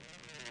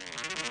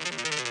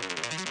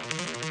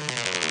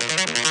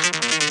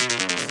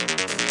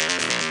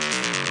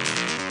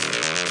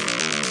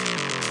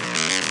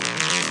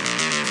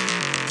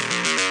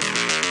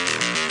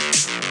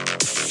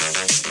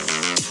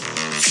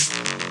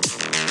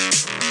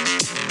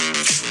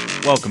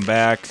Welcome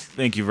back.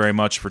 Thank you very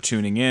much for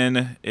tuning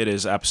in. It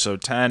is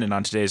episode 10, and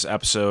on today's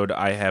episode,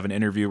 I have an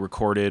interview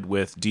recorded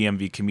with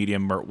DMV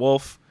comedian Mert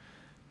Wolf.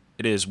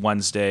 It is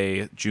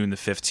Wednesday, June the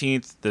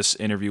 15th. This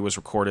interview was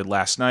recorded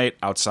last night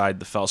outside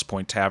the Fells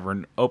Point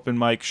Tavern open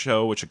mic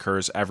show, which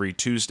occurs every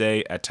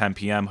Tuesday at 10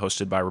 p.m.,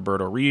 hosted by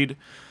Roberto Reed.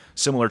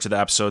 Similar to the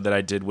episode that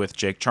I did with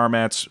Jake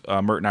Charmatz,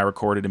 Mert and I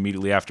recorded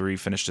immediately after he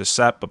finished his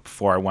set, but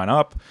before I went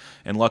up.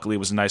 And luckily, it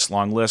was a nice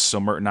long list, so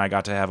Mert and I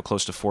got to have a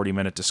close to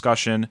 40-minute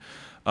discussion.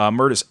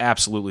 Mert is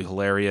absolutely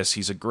hilarious.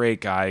 He's a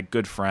great guy,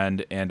 good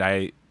friend, and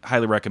I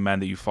highly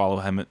recommend that you follow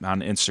him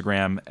on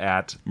Instagram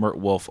at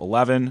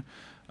MertWolf11,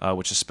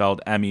 which is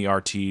spelled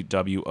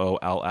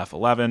MERTWOLF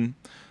 11.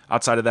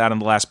 Outside of that, on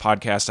the last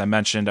podcast I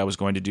mentioned, I was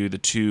going to do the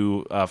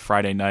two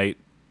Friday night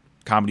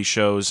comedy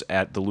shows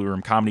at the Lou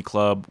Room Comedy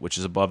Club, which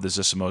is above the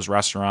Zissimo's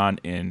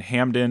restaurant in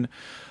Hamden.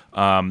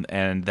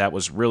 And that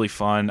was really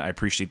fun. I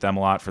appreciate them a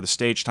lot for the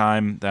stage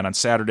time. Then on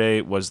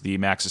Saturday was the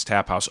Max's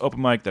Tap House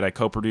open mic that I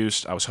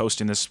co-produced. I was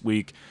hosting this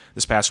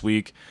past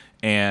week,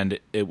 and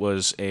it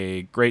was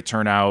a great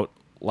turnout.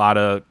 A lot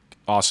of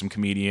awesome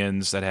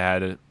comedians that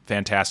had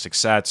fantastic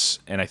sets,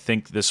 and I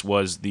think this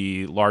was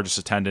the largest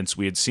attendance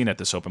we had seen at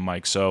this open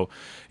mic. So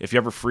if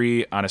you're ever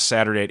free on a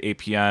Saturday at 8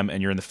 p.m.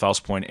 and you're in the Fells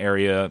Point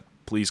area,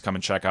 please come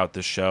and check out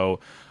this show.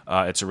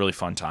 It's a really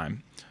fun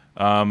time.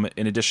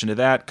 In addition to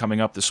that, coming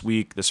up this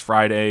week, this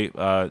Friday,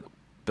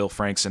 Bill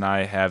Franks and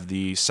I have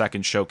the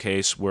second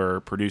showcase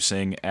we're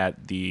producing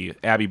at the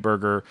Abbey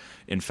Burger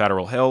in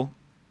Federal Hill.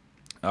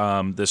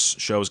 This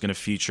show is going to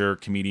feature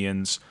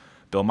comedians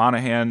Bill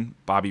Monahan,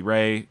 Bobby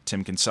Ray,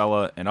 Tim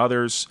Kinsella, and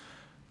others.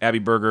 Abbey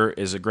Burger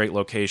is a great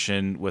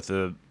location with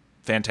a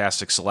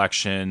fantastic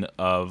selection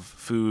of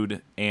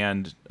food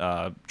and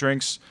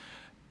drinks.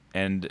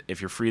 And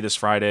if you're free this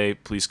Friday,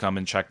 please come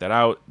and check that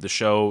out. The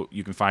show,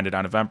 you can find it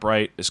on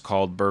Eventbrite, is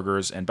called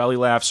Burgers and Belly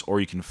Laughs, or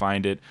you can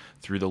find it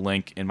through the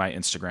link in my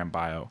Instagram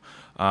bio.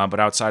 But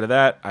outside of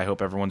that, I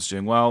hope everyone's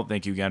doing well.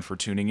 Thank you again for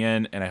tuning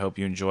in, and I hope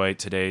you enjoy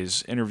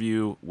today's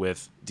interview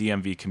with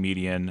DMV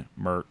comedian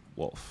Mert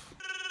Wolf.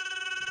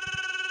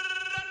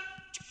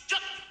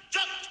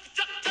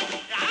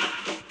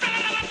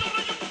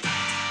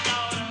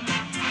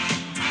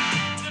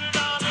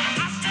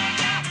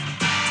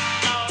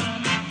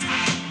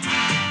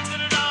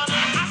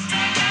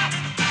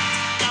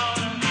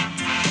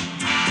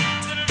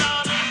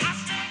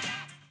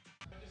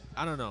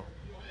 I don't know.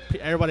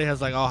 Everybody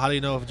has like, oh, how do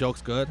you know if a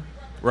joke's good?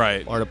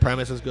 Right. Or the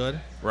premise is good?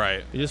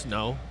 Right. You just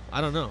know.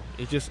 I don't know.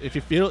 It just, if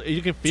you feel it,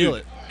 you can feel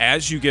it.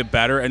 As you get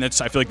better, and I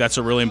feel like that's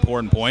a really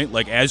important point,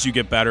 like as you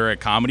get better at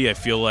comedy, I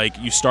feel like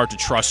you start to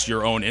trust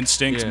your own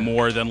instincts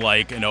more than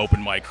like an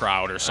open mic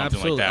crowd or something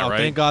like that, right?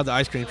 Thank God the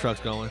ice cream truck's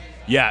going.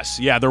 Yes,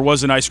 yeah, there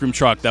was an ice cream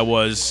truck that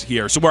was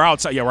here. So we're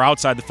outside. Yeah, we're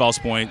outside the Fells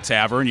Point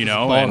Tavern, you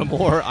know.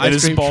 Baltimore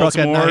ice cream truck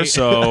at night.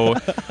 So,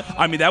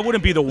 I mean, that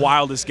wouldn't be the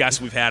wildest guess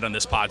we've had on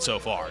this pod so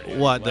far.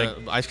 What, the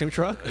ice cream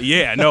truck?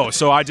 Yeah, no.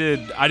 So I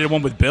did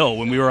one with Bill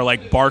when we were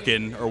like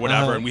barking or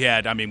whatever, and we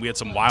had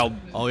some wild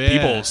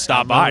people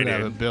stop by,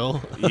 dude.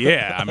 Bill.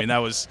 Yeah, I mean that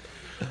was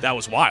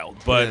wild.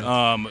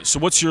 But so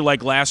what's your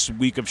like last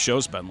week of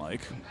shows been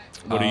like?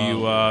 What are you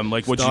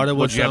like?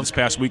 What'd you have this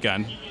past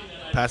weekend?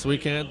 Past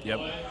weekend? Yep.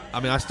 I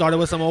mean, I started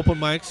with some open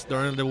mics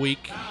during the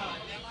week,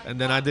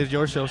 and then I did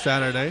your show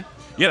Saturday.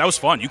 Yeah, that was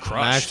fun. You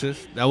crushed.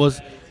 Max's. That was.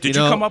 Did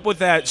you come up with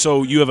that?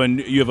 So you have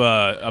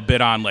a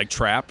bit on like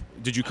trap.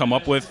 Did you come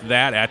up with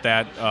that at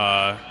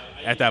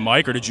that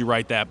mic, or did you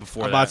write that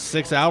before? About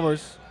 6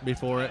 hours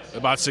before it.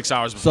 About 6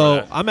 hours before. So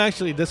that. I'm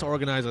actually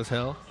disorganized as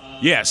hell.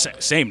 Yeah,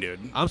 same, dude.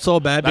 I'm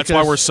so bad. That's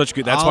why we're such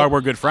good. That's why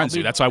we're good friends,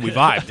 dude. That's why we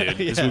vibe, dude.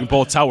 Because we can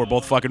both tell we're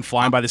both fucking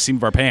flying by the seam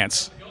of our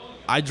pants.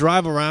 I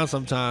drive around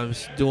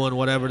sometimes doing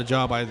whatever the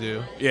job I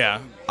do. Yeah.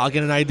 I'll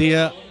get an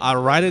idea,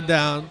 I'll write it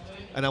down,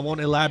 and I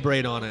won't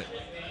elaborate on it.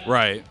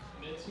 Right.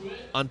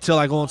 Until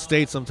I go on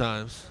stage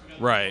sometimes.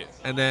 Right.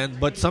 And then,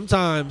 but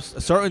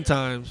sometimes, certain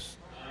times,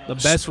 the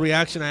best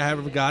reaction I have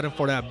ever gotten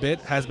for that bit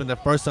has been the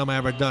first time I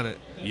ever done it.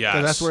 Yes.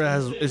 Because that's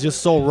where it's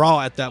just so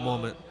raw at that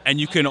moment. And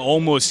you can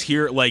almost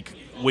hear, like,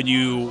 when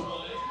you...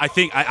 I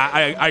think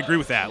I agree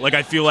with that. Like,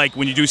 I feel like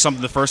when you do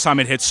something the first time,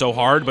 it hits so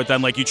hard, but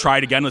then like you try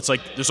it again, it's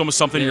like there's almost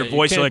something in your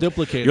voice. You're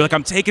like,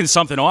 I'm taking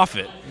something off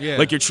it. Yeah.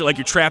 Like your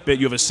trap bit,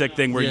 you have a sick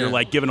thing where you're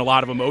like giving a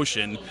lot of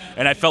emotion,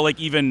 and I felt like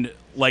even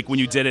like when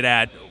you did it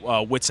at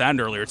Wits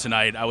End earlier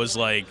tonight, I was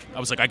like,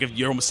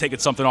 you're almost taking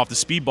something off the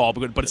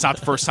speedball, but it's not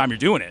the first time you're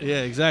doing it.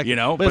 Yeah, exactly. You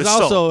know, but it's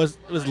also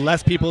it was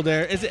less people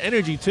there. It's the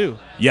energy too.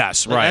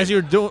 Yes, like, right. As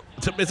you're doing,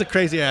 it's a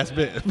crazy ass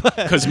bit.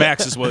 Because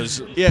Max's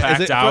was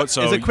packed out.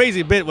 So it's a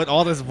crazy bit with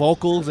all this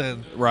vocals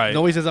and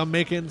noises I'm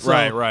making. So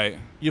right.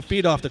 You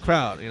feed off the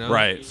crowd, you know?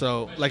 Right.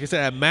 So, like I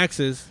said, at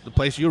Max's, the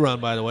place you run,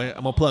 by the way,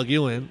 I'm going to plug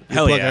you in.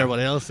 Hell plug yeah.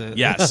 everybody else in.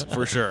 Yes,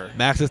 for sure.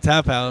 Max's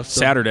Tap House.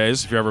 So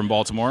Saturdays, if you're ever in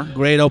Baltimore.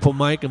 Great open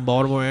mic in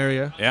Baltimore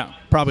area. Yeah.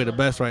 Probably the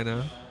best right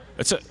now.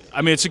 It's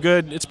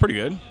pretty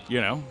good, you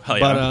know. Hell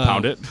yeah,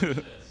 pound it.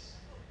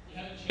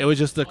 It was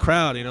just the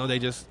crowd, you know. You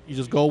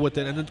just go with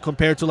it. And then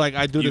compared to, like,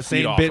 I do the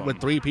same bit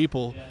with 3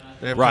 people.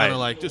 They're kind of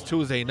like just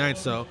Tuesday night,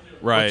 so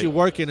Right. What you're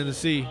working in the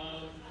sea,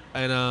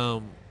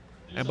 and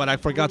but I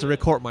forgot to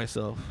record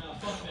myself.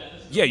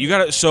 Yeah, you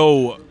got to.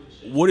 So,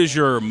 what is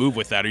your move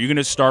with that? Are you going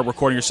to start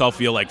recording yourself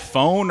via like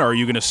phone, or are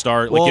you going to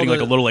start like getting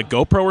like a little like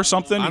GoPro or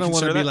something? I don't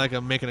want to be like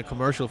making a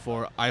commercial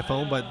for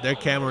iPhone, but their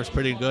camera is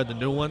pretty good. The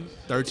new one,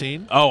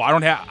 13. Oh, I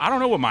don't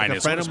know what mine is.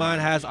 A friend of mine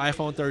has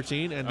iPhone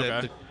 13, and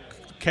the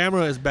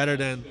camera is better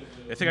than.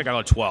 I think I got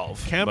a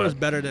 12. Camera is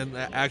better than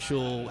the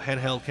actual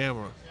handheld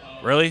camera.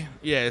 Really?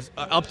 Yeah, it's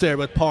up there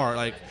with par.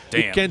 Like,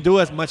 damn. You can't do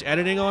as much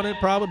editing on it,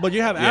 probably, but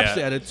you have apps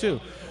to edit too.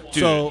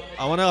 Dude, so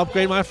I want to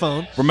upgrade my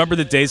phone. Remember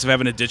the days of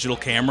having a digital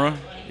camera?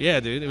 Yeah,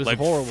 dude, it was like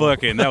horrible.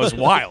 Fucking, that was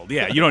wild.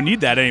 Yeah, you don't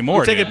need that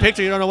anymore. You take a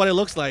picture, you don't know what it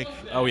looks like.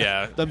 Oh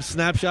yeah, them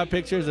snapshot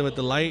pictures with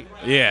the light.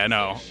 Yeah,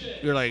 no.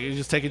 You're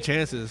just taking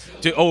chances.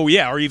 Dude, oh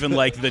yeah, or even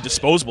like the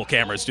disposable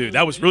cameras, dude.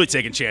 That was really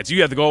taking chances.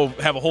 You have to go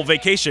have a whole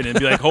vacation and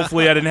be like,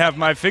 hopefully I didn't have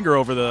my finger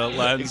over the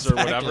lens or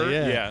whatever.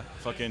 Yeah,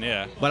 fucking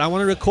yeah. But I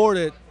want to record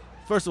it.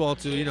 First of all,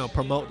 to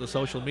promote the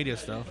social media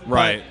stuff,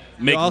 right?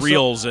 Make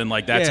reels and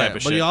like that type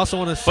of shit. But you also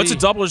want to see. But it's a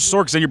double-edged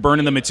sword because then you're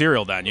burning the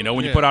material. Then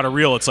when you put out a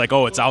reel, it's like,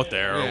 oh, it's out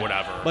there or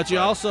whatever. But you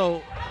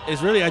also,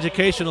 it's really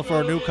educational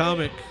for a new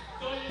comic.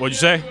 What'd you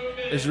say?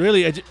 It's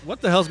really what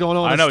the hell's going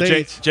on? I know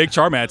stage? Jake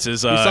Charmatz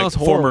is he sounds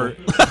former.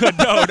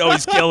 no,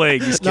 he's killing.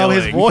 He's killing.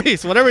 No, his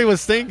voice, whatever he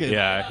was thinking.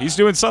 Yeah, he's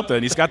doing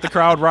something. He's got the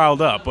crowd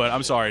riled up. But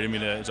I'm sorry, I didn't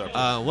mean to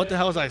interrupt. What the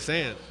hell was I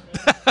saying?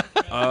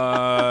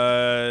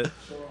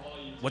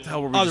 What the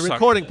hell were we just the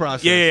recording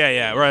process.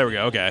 Yeah. Right, there we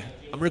go. Okay.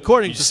 I'm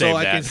recording so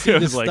I can see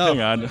this like, stuff.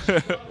 Hang on.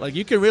 Like,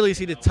 you can really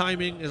see the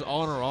timing is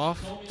on or off.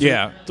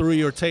 Through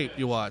your tape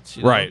you watch.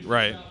 Right.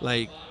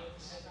 Like,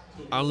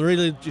 I'm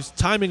really just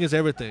timing is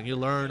everything. You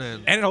learn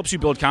and it helps you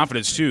build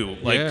confidence too.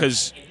 Like,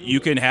 because you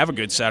can have a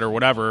good set or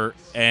whatever,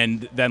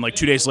 and then like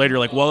 2 days later, you're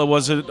like, well,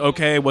 was it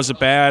okay? Was it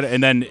bad?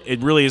 And then it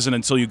really isn't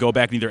until you go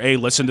back and either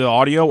listen to the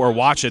audio or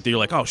watch it that you're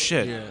like, oh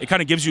shit. Yeah. It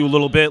kind of gives you a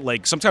little bit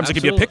like sometimes it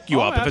can be a pick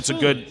you up if it's a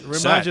good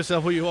set. Remind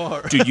yourself who you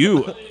are. Dude,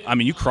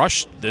 you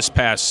crushed this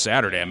past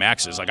Saturday at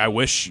Max's. Like, I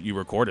wish you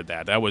recorded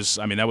that. That was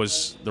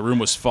the room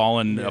was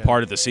falling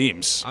apart at the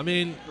seams. I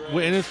mean,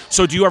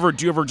 so do you ever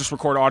just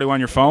record audio on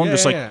your phone?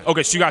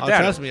 Okay, so you got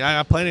that. Trust me, I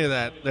got plenty of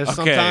that. There's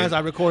sometimes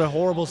I recorded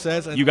horrible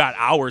sets. And you got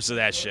hours of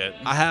that shit.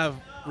 I have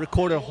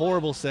recorded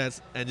horrible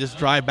sets and just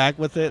drive back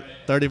with it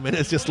 30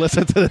 minutes, just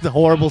listen to the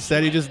horrible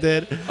set you just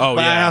did. Oh,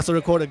 but I also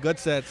recorded good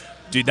sets.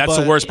 Dude, that's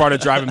the worst part of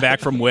driving back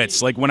from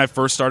Wits. Like, when I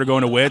first started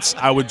going to Wits,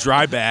 I would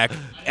drive back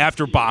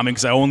after bombing,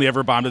 because I only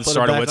ever bombed at the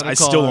start of Wits. I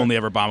still only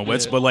ever bomb at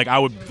Wits, but like I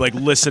would like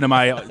listen to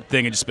my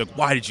thing and just be like,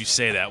 why did you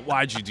say that?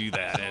 Why did you do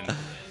that? And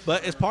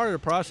but it's part of the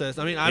process.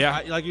 I mean,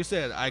 I like you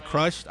said, I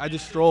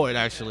destroyed,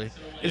 actually.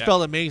 It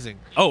felt amazing.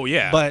 Oh,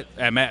 yeah. But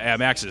at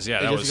Max's, you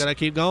got to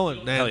keep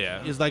going. Hell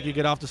yeah. It's like you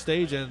get off the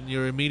stage and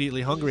you're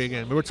immediately hungry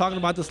again. We were talking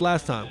about this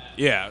last time.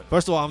 Yeah.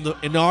 First of all, I'm the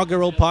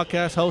inaugural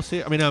podcast host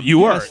here. I mean, I'm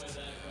you are.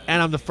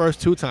 And I'm the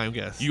first two-time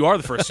guest. You are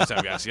the first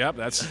two-time guest. Yep.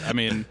 That's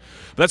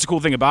the cool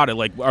thing about it.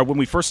 Like, when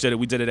we first did it,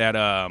 we did it at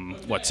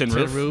Tin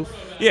Roof.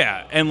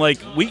 Yeah, and like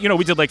we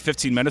did like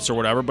 15 minutes or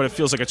whatever, but it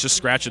feels like it's just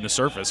scratching the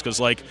surface, because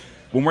like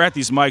when we're at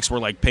these mics, we're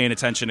like paying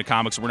attention to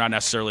comics. We're not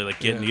necessarily like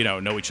getting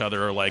know each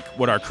other or like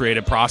what our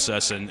creative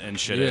process and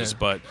shit is.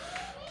 But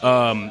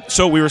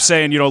so we were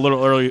saying, a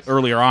little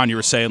earlier on, you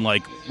were saying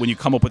like when you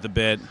come up with a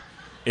bit,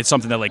 it's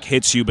something that like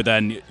hits you, but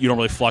then you don't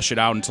really flush it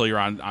out until you're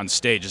on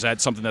stage. Is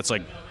that something that's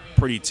like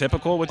pretty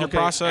typical with your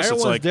process?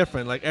 Everyone's it's like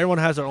different. Like, everyone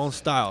has their own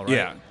style, right?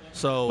 Yeah.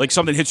 So like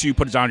something hits you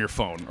put it down on your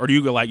phone, or do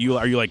you go like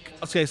are you like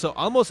okay? So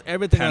almost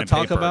everything I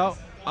talk about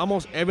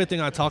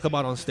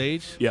on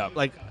stage,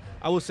 like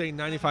I would say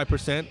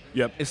 95%,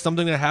 is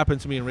something that happened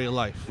to me in real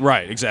life.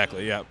 Right.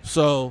 Exactly. Yeah.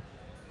 So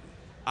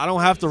I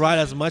don't have to write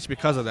as much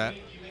because of that.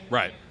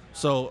 Right.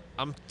 So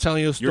I'm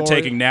telling you a story. You're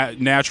taking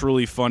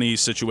naturally funny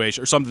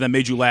situation or something that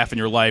made you laugh in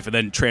your life and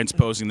then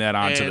transposing that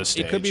onto the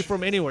stage. It could be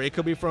from anywhere. It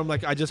could be from,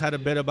 like, I just had a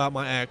bit about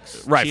my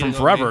ex. Right, from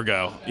forever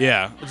ago.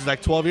 Yeah. Which is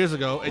like 12 years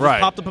ago. It just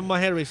popped up in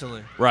my head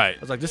recently. Right. I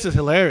was like, this is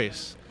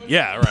hilarious.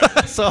 Yeah,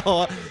 right.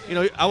 So,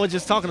 I was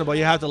just talking about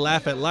you have to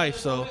laugh at life.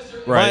 So,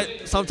 right.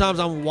 But sometimes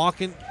I'm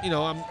walking,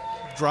 I'm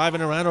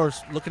driving around or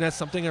looking at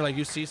something, or like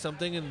you see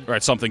something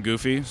and something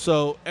goofy.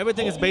 So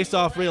everything is based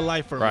off real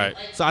life for me.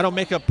 So I don't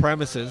make up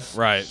premises.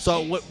 Right.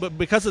 So but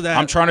because of that,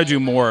 I'm trying to do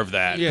more of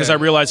that, because I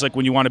realize like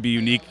when you want to be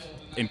unique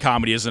in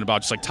comedy, isn't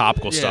about just like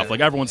topical stuff.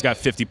 Like, everyone's got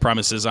 50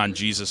 premises on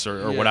Jesus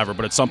or whatever,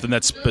 but it's something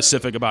that's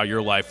specific about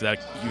your life that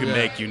you can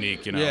make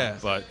unique.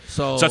 But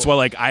so that's why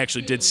like I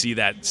actually did see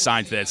that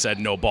sign that said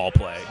no ball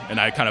play, and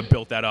I kind of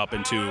built that up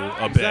into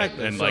a bit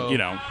and like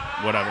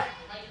whatever.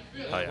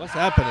 Oh, yeah. What's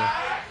happening?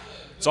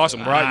 It's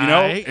awesome,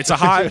 right? It's a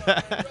hot.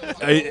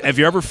 If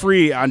you're ever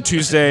free on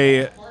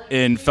Tuesday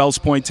in Fells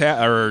Point,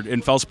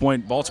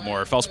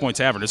 Baltimore, Fells Point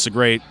Tavern, it's a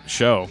great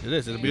show. It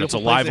is. It's a beautiful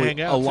place to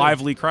hang out. A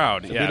lively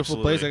crowd. It's a beautiful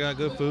place. I got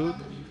good food.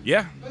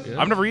 Yeah.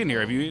 I've never eaten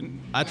here. Have you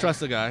eaten? I trust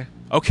the guy.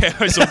 Okay,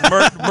 so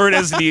Mert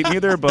hasn't eaten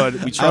either, but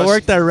we trust. I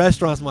worked at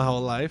restaurants my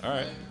whole life. All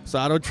right. So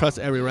I don't trust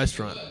every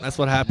restaurant. That's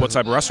what happens. What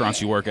type of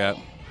restaurants you work at?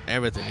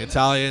 Everything.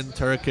 Italian,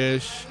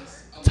 Turkish,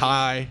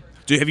 Thai.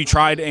 Have you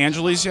tried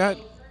Angeli's yet?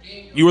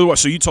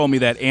 So you told me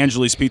that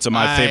Angeli's Pizza,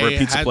 my favorite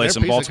pizza place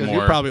in Baltimore.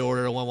 You probably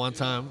ordered it one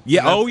time.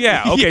 Yeah. Oh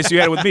yeah. Okay. So you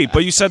had it with me,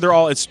 but you said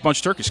it's a bunch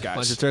of Turkish guys.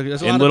 Bunch of Turkish.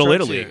 There's in Little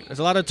Italy. There's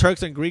a lot of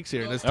Turks and Greeks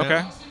here in this town.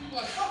 Okay.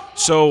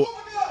 So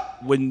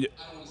when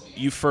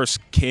you first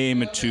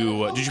came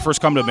to, did you first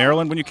come to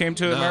Maryland when you came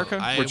to America?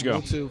 Where'd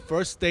you go?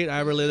 First state I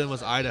ever lived in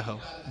was Idaho,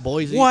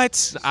 Boise.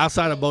 What?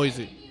 Outside of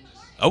Boise.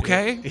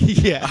 Okay.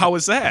 Yeah. How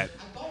was that?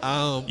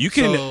 You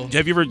can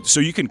have you ever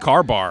you can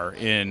car bar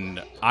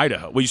in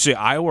Idaho. Well, you say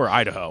Iowa or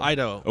Idaho?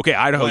 Idaho. Okay,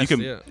 Idaho. West,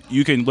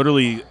 you can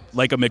literally,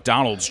 like a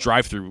McDonald's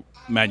drive-through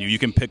menu, you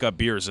can pick up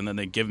beers and then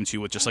they give them to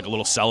you with just like a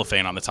little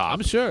cellophane on the top.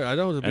 I'm sure. I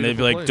know. And they'd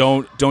be like,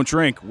 "Don't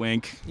drink,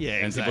 wink." Yeah,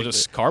 and exactly. people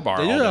just car bar.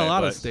 They do all it in day, a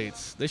lot of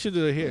states. They should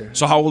do it here.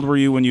 So how old were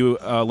you when you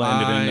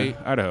landed in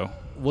Idaho?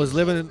 Was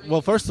living in.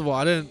 Well, first of all,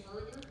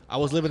 I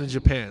was living in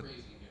Japan.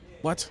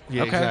 What?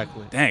 Yeah, okay.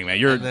 Exactly. Dang,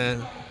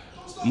 man,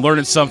 I'm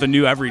learning something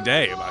new every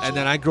day about you. And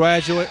then I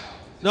graduate.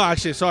 No,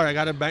 actually, sorry, I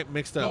got it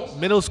mixed up.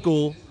 Middle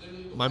school,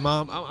 my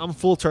mom, I'm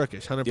full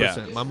Turkish, 100%.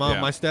 Yeah. My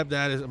mom, my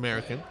stepdad is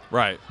American.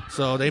 Right.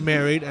 So they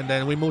married, and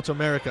then we moved to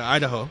America,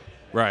 Idaho.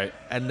 Right.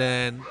 And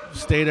then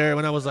stayed there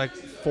when I was like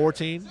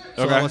 14,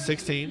 so I was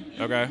 16.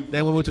 Okay.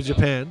 Then we moved to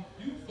Japan.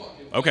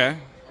 Okay.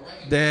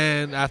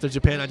 Then after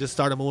Japan, I just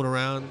started moving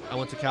around. I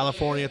went to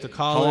California to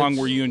college. How long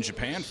were you in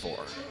Japan for?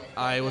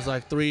 I was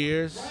like 3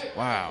 years.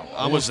 Wow.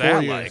 What was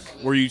that like?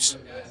 Were you?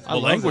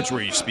 What language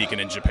were you speaking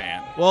in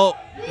Japan? Well,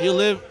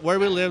 where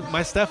we lived.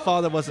 My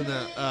stepfather was in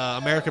the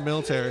American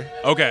military.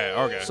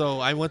 Okay.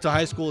 So I went to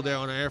high school there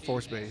on an Air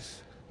Force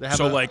base.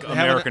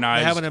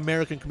 Americanized. They have an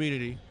American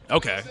community.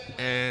 Okay.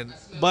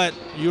 But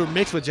you're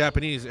mixed with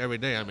Japanese every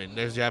day. I mean,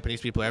 there's Japanese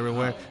people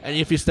everywhere. And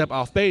if you step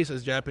off base,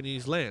 it's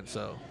Japanese land.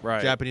 So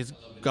Japanese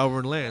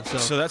governed land.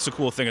 So that's the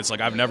cool thing. It's like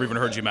I've never even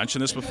heard you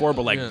mention this before,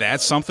 but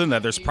that's something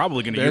that there's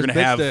probably you're gonna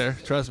have there.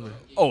 Trust me.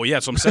 Oh yeah,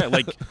 so I'm saying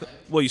like,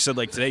 well, you said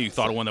like today you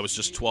thought of one that was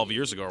just 12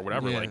 years ago or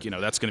whatever. Yeah. Like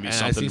that's gonna be and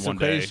something I see some one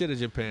day. crazy shit in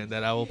Japan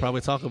that I will probably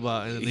talk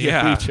about in the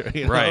near future.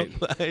 You know? Right.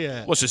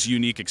 Yeah. Well, it's just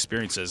unique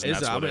experiences, and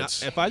that's what it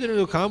is. If I didn't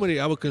do comedy,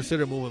 I would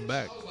consider moving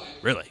back.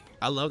 Really?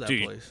 I love that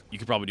place. You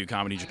could probably do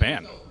comedy in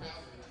Japan.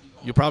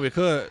 You probably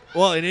could.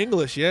 Well, in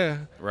English, yeah.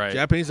 Right.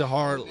 Japanese is a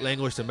hard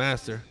language to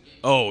master.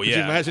 Oh, yeah. Could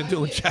you imagine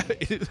doing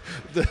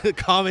the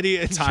comedy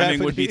in Timing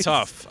Japanese? would be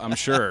tough, I'm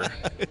sure.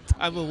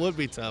 Timing would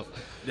be tough.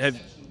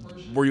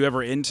 Were you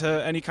ever into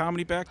any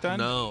comedy back then?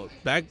 No.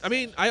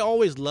 I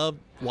always loved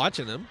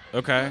watching them.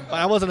 Okay. But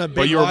I wasn't a big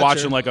But you were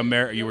watcher.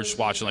 watching you were just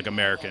watching like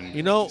American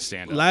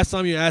stand-up. Last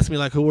time you asked me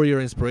like who were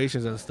your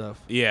inspirations and stuff.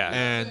 Yeah.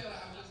 And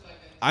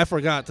I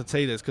forgot to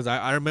say this because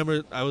I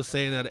remember I was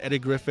saying that Eddie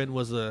Griffin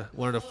was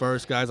one of the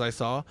first guys I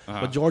saw,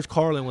 but George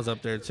Carlin was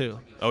up there too.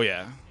 Oh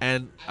yeah.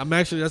 And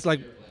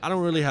I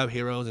don't really have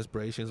heroes,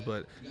 inspirations,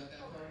 but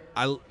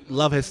I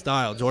love his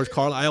style. George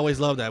Carlin, I always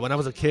loved that. When I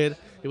was a kid,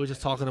 he was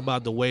just talking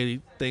about the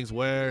way things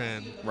were,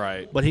 and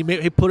but he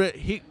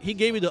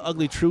gave me the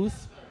ugly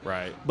truth,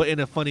 right? But in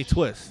a funny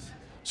twist.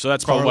 So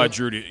that's probably why I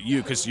drew to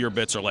you, because your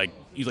bits are like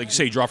you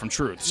say you draw from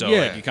truth, so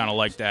like, you kind of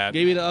like that.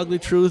 Gave you the ugly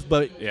truth,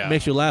 but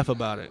makes you laugh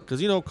about it.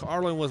 Because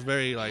Carlin was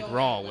very like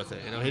raw with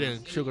it. He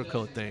didn't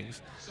sugarcoat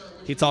things.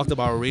 He talked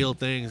about real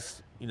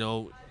things.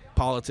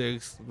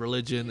 Politics,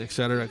 religion, et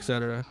cetera, et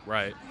cetera.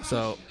 Right.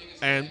 So,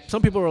 and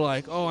some people were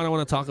like, "Oh, I don't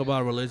want to talk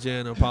about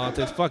religion or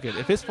politics." Fuck it.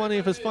 If it's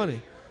funny,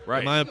 Right.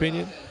 In my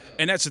opinion.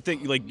 And that's the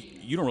thing, like,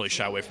 you don't really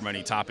shy away from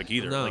any topic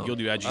either. No, like, you'll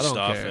do edgy I don't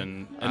stuff care.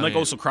 and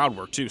also crowd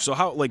work too. So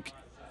how, like,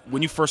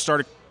 when you first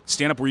started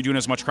stand-up, were you doing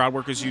as much crowd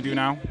work as you do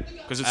now?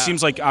 Because it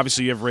seems like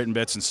obviously you have written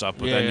bits and stuff,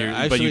 but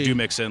but you do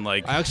mix in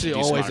like. I actually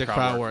always did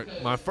crowd work.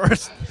 My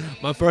first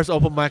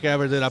open mic I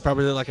ever did, I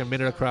probably did like a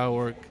minute of crowd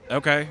work.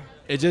 Okay.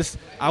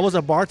 I was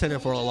a bartender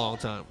for a long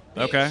time.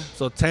 Okay.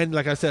 So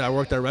like I said, I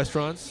worked at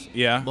restaurants.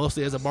 Yeah.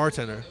 Mostly as a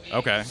bartender.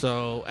 Okay.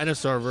 So, and a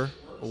server,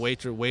 a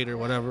waiter,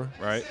 whatever.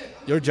 Right.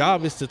 Your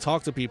job is to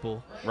talk to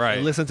people. Right.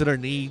 And listen to their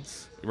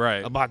needs.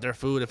 Right. About their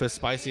food, if it's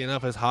spicy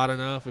enough, if it's hot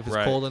enough, if it's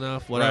cold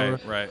enough, whatever.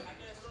 Right.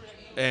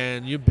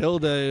 And you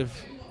build a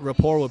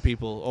rapport with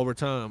people over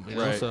time.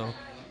 Right. So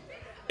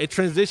it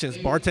transitions.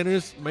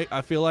 Bartenders,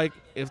 I feel like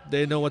if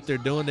they know what they're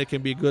doing, they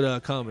can be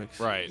good comics.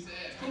 Right.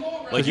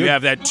 Like you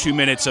have that 2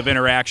 minutes of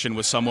interaction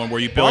with someone where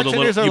you build a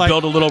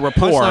little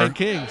rapport. Punchline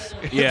kings.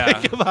 Yeah.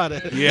 Think about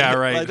it. Yeah,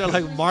 right. Like they're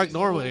like Mark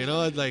Norman,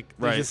 like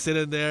they just sit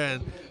in there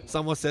and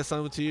someone says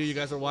something to you. You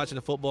guys are watching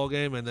a football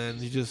game, and then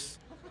you just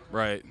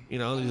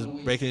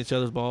just breaking each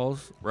other's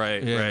balls.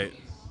 Right. Right.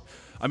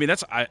 I mean,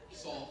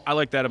 I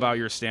like that about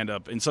your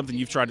stand-up, and something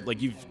you've tried.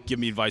 Like you've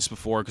given me advice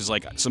before, because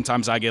like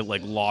sometimes I get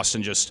like lost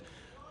in just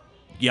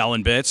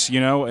yelling bits,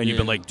 and you've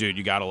been like, dude,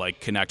 you got to like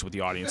connect with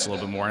the audience a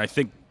little bit more. And I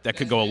think that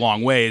could go a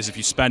long ways if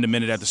you spend a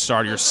minute at the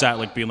start of your set,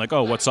 like being like,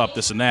 oh, what's up,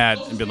 this and that,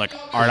 and being like,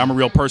 all right, I'm a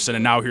real person,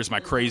 and now here's my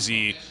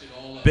crazy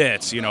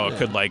bits.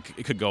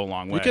 It could go a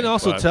long way. You can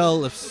also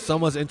tell if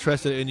someone's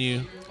interested in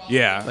you.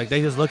 Yeah. Like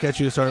they just look at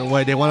you a certain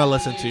way. They want to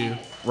listen to you.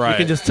 Right. You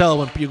can just tell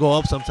when you go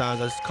up sometimes.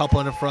 There's a couple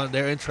in the front.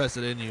 They're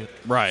interested in you.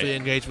 Right. So you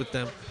engage with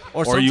them.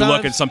 Or you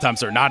look and sometimes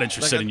they're not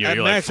interested in you.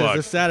 You're like, fuck.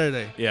 This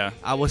Saturday. Yeah.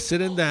 I was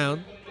sitting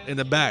down in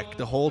the back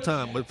the whole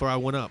time before I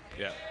went up.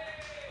 Yeah.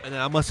 And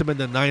then I must have been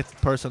the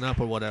 9th person up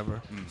or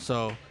whatever.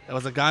 So there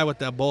was a guy with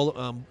that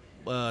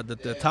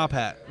the top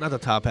hat. Not the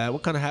top hat.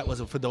 What kind of hat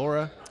was it?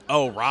 Fedora?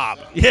 Oh, Rob.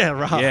 Yeah,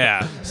 Rob.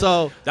 Yeah.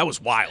 So that was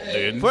wild,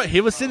 dude.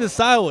 He was sitting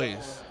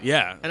sideways.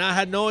 Yeah. And I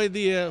had no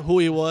idea who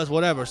he was,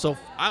 whatever. So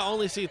I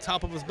only see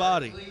top of his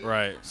body.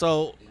 Right.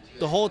 So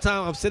the whole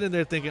time I'm sitting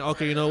there thinking,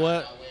 okay, you know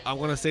what? I'm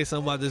gonna say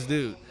something about this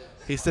dude.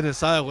 He's sitting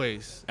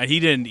sideways. And he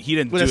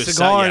didn't with do a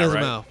cigar in his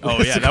right? mouth.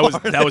 Oh yeah,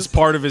 that was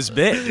part of his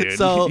bit, dude.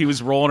 So, he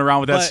was rolling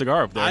around with that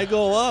cigar up there. I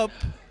go up.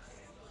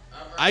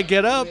 I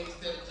get up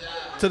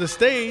to the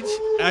stage.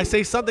 And I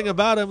say something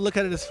about him. Look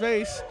at his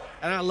face,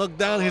 and I look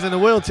down. He's in a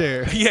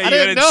wheelchair. Yeah, I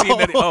didn't know. See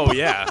that. Oh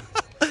yeah.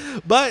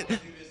 But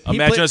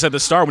imagine us at the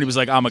start when he was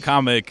like, "I'm a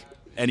comic,"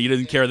 and he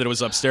didn't care that it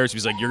was upstairs. He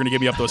was like, "You're gonna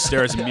get me up those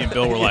stairs," and me and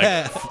Bill were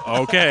like,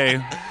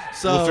 "Okay,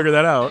 so, we'll figure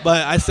that out."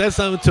 But I said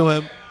something to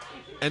him,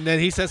 and then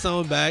he said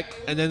something back,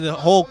 and then the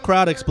whole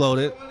crowd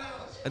exploded.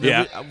 And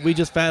then we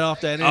just fed off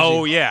that energy.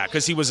 Oh, yeah,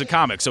 because he was a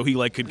comic, so he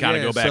could kind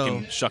of go back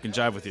and shuck and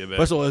jive with you a bit.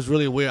 First of all, it was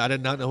really weird. I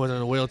did not know he was in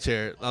a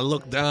wheelchair. I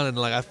looked down and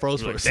I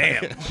froze for a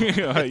second.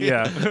 Damn.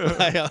 Yeah.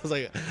 I was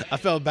like, I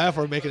felt bad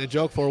for making a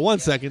joke for 1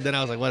 second. Then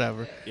I was like,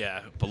 whatever.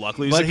 Yeah, but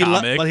luckily he's a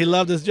comic. But he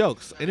loved his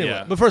jokes. Anyway,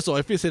 yeah. But first of all,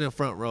 if you sit in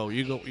front row,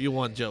 you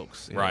want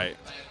jokes. Right.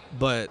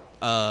 But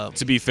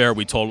to be fair,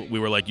 we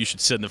were like, you should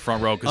sit in the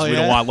front row because we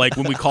don't want, like,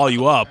 when we call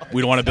you up,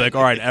 we don't want to be like,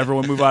 all right,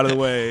 everyone move out of the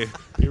way.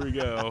 Here we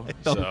go.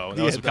 So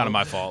that was kind of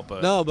my fault.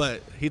 But no,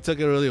 but he took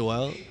it really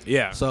well.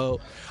 Yeah. So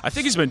I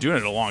think he's been doing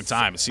it a long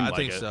time. It seemed like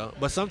it. I think so.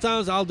 But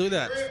sometimes I'll do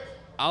that.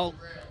 I'll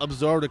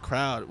absorb the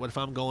crowd. If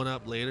I'm going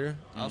up later,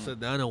 I'll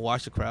sit down and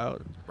watch the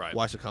crowd,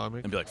 watch the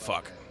comic. And be like,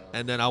 fuck.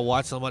 And then I'll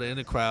watch somebody in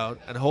the crowd.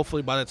 And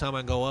hopefully by the time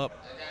I go up,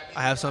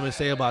 I have something to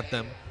say about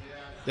them.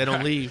 They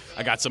don't leave.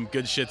 I got some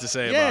good shit to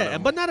say about them. Yeah,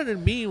 but not in a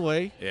mean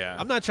way. Yeah.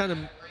 I'm not trying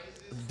to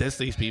diss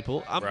these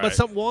people.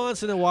 But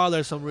once in a while,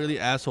 there's some really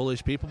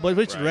asshole-ish people, but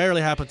which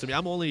rarely happens to me.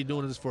 I'm only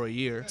doing this for a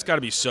year. It's got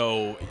to be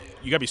so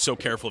 – you got to be so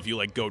careful if you,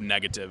 like, go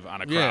negative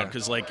on a crowd.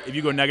 Because, like, if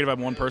you go negative on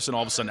one person,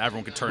 all of a sudden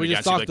everyone can turn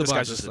against you. Like, this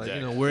guy's just a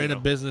dick. We're in a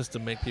business to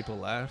make people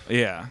laugh.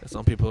 Yeah. And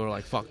some people are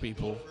like, fuck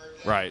people.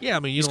 Right. Yeah, I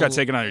mean, you just got to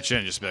take it on your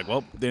chin. Just be like,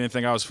 well, they didn't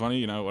think I was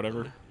funny,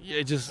 whatever.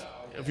 Yeah, just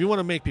 – if you want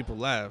to make people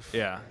laugh.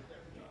 Yeah.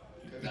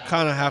 You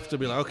kind of have to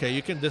be like, okay,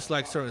 you can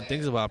dislike certain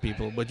things about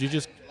people, but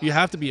you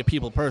have to be a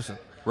people person.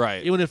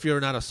 Right. Even if you're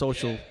not a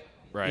social, you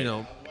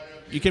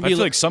can be. I feel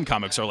like some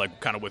comics are like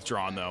kind of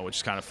withdrawn though, which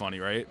is kind of funny,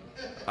 right?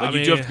 Like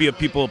you do have to be a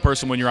people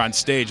person when you're on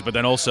stage, but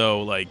then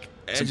also like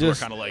some people are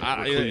kind of like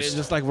it's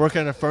just like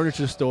working at a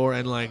furniture store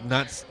and like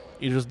not.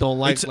 You just don't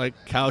like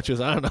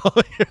couches. I don't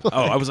know.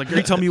 I was like, are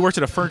you telling me you worked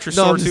at a furniture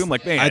store too? I'm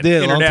like, man, I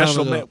did.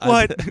 International man.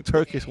 What?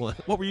 Turkish one.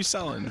 What were you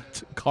selling?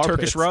 Carpets.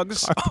 Turkish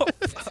rugs? Oh,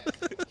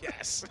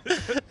 yes.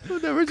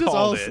 They were just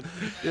Called it.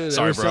 Yeah,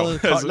 sorry, bro.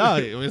 No,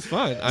 it's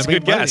fine. It's a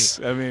good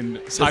guess. I mean,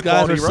 those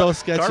guys were so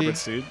sketchy.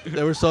 Carpets, dude.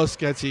 They were so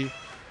sketchy.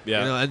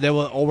 Yeah. And they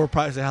will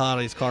overprice the hell out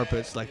of these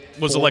carpets. Like,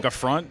 was it like a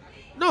front?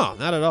 No,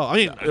 not at all. I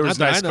mean, there was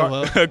not nice that I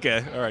know of.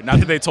 Okay, all right. Not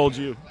that they told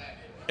you.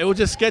 It was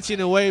just sketchy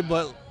in a way,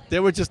 but they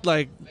were just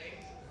like.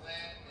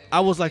 I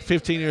was like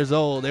 15 years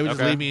old. They would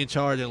just leave me in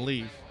charge and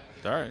leave.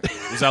 All right.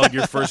 Was that like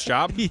your first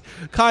job?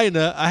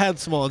 Kinda. I had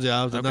small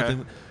jobs and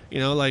nothing.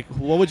 Like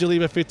what would you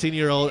leave a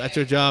 15-year-old at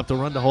your job to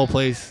run the whole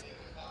place?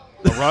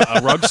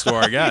 A rug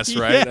store, I guess,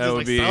 right? Yeah, that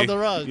would be. Sell the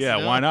rugs,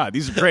 yeah, why not?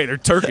 These are great. They're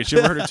Turkish. You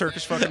ever heard of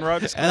Turkish fucking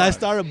rugs? And I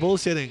started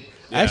bullshitting.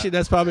 Yeah. Actually,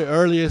 that's probably the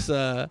earliest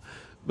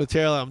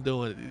material I'm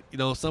doing.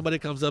 Somebody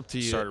comes up to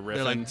you.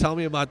 They're like, "Tell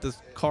me about this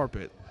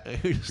carpet."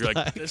 You're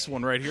like, "This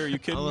one right here? Are you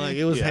kidding me?" I'm like,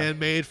 "It was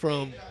handmade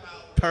from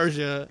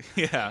Persia."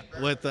 Yeah.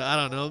 With I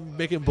don't know,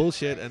 making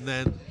bullshit, and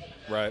then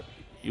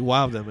you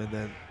wow them, and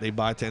then they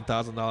buy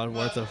 $10,000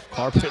 worth of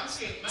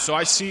carpets. So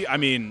I see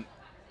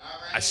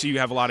you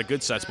have a lot of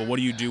good sets, but what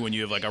do you do when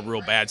you have like a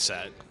real bad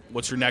set?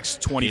 What's your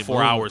next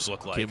 24 hours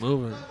look like? Keep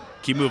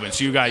moving.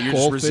 So you're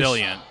just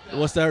resilient.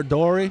 What's that?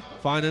 Dory?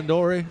 Finding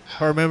Dory?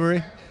 Her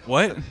memory?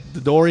 What?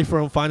 The Dory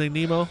from Finding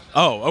Nemo?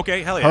 Oh,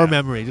 okay. Hell yeah. Her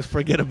memory. Just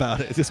forget about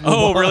it. Just move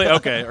on. Really?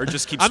 Okay. Or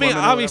just keep swimming.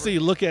 Obviously, you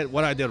look at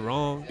what I did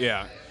wrong.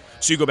 Yeah.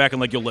 So you go back and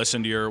like you'll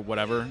listen to your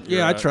whatever?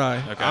 Yeah, I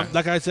try. Okay.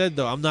 Like I said,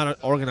 though, I'm not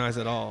organized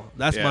at all.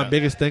 That's my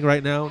biggest thing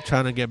right now,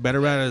 trying to get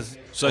better at is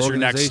so that's your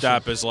next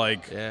step is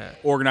like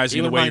organizing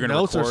even the way you're going to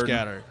record. My notes are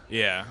scattered.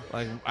 Yeah.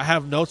 Like I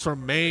have notes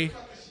from May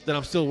that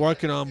I'm still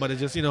working on, but it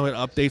just, it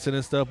updates it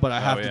and stuff, but I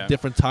have the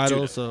different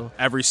titles. Dude, so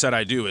every set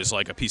I do is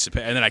like a piece of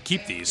paper, and then I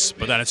keep these,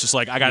 but then it's just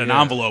like I got an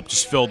envelope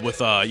just filled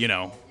with,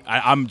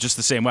 I'm just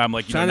the same way. I'm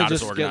like, not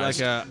as organized.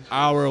 Get like an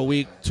hour a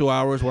week, 2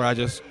 hours where I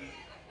just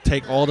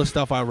take all the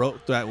stuff I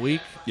wrote that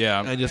week,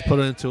 and just put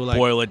it into like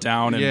boil it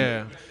down.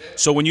 And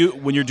so when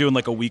you're doing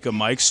like a week of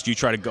mics, do you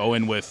try to go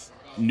in with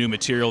new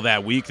material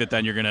that week that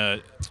then you're gonna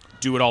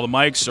do at all the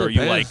mics, or are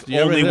you like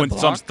only when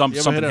something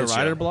hits a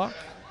writer block?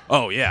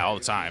 Oh yeah, all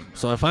the time.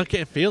 So if I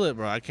can't feel it,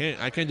 bro, I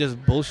can't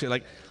just bullshit.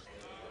 Like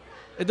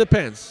it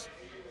depends.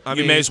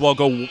 You may as well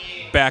go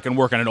back and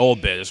work on an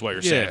old bit, is what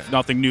you're saying. If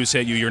nothing new's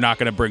hit you, you're not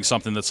going to bring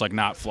something that's like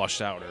not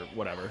flushed out or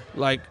whatever.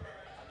 Like,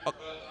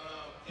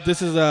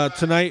 this is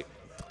tonight.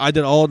 I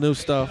did all new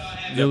stuff,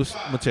 new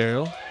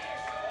material,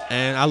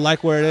 and I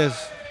like where it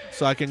is,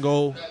 so I can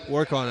go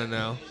work on it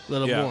now a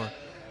little more.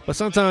 But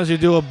sometimes you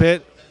do a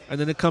bit, and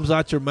then it comes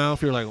out your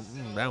mouth. You're like,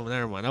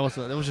 never mind. That was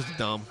just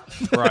dumb.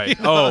 Right.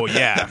 You know? Oh,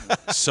 yeah.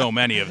 So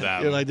many of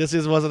them. You're like, this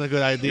just wasn't a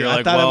good idea. You're I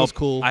like, thought it was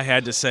cool. I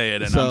had to say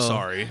it, and I'm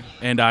sorry.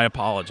 And I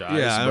apologize.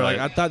 Yeah, like,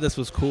 I thought this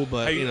was cool,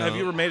 but, Have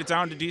you ever made it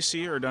down to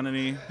D.C. or done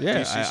any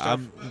DC stuff?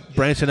 I'm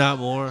branching out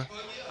more.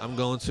 I'm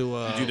going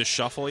to... Did you do the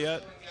shuffle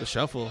yet? The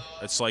shuffle?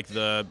 It's like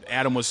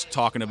Adam was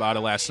talking about it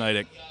last night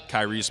at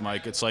Kyrie's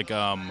mic. It's like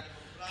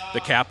the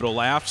Capitol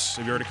Laughs.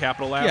 Have you heard of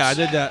Capitol Laughs? Yeah, I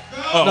did that.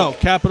 Oh. No,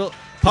 Capitol...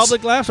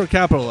 Public Laughs or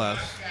Capital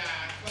Laughs?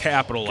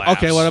 Capital Laughs.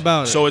 Okay, what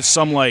about it? So it's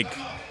some like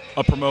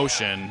a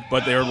promotion,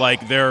 but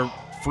their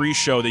free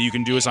show that you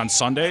can do is on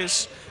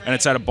Sundays, and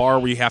it's at a bar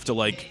where you have to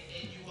like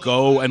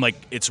go and like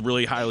it's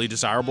really highly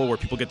desirable where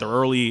people get there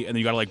early, and then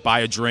you got to like buy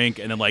a drink,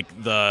 and then like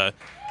the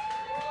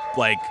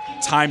like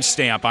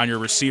timestamp on your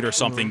receipt or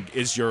something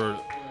is your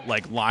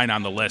like line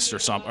on the list or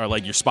something, or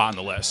like your spot on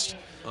the list.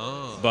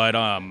 Oh. But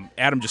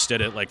Adam just did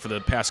it like for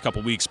the past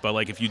couple weeks. But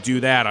like if you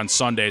do that on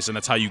Sundays, and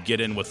that's how you get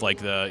in with like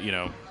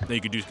then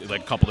you could do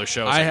like a couple of their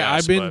shows.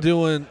 I've been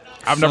doing.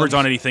 I've never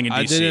done anything in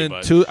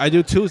DC. I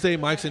do Tuesday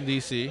mics in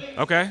DC.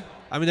 Okay.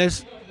 I mean,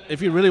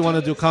 if you really want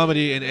to do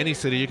comedy in any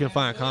city, you can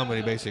find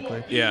comedy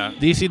basically. Yeah.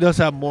 DC does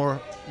have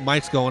more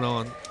mics going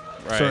on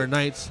certain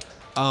nights.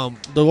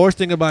 The worst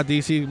thing about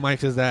DC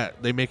mics is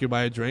that they make you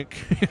buy a drink.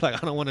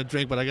 Like I don't want to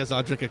drink, but I guess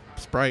I'll drink a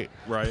Sprite.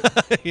 Right.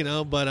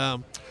 But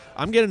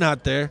I'm getting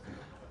out there.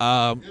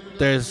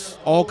 There's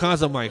all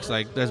kinds of mics.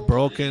 Like there's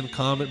broken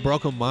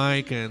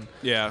mic, and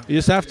you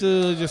just have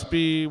to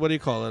be what do you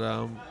call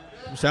it?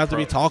 You just have to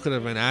be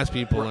talkative and ask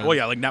people.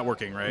 Like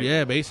networking, right?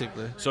 Yeah,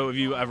 basically. So have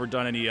you ever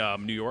done any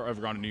New York?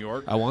 Ever gone to New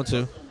York? I want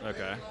to.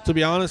 Okay. To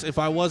be honest, if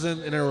I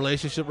wasn't in a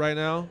relationship right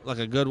now, like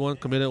a good one,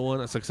 committed one,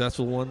 a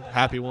successful one,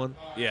 happy one,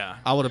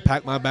 I would have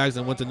packed my bags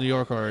and went to New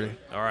York already.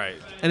 All right.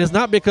 And it's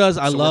not because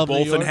I love New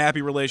York. We're both in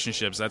happy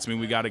relationships. That's mean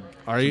we got to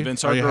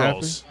convince our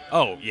girls. Happy?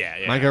 Oh yeah.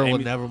 My girl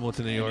would never move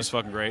to New York. It's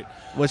fucking great.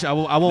 Which I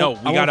won't. No,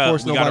 we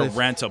gotta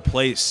rent a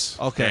place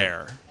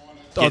there.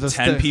 Get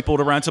 10 people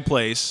to rent a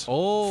place.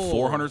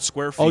 400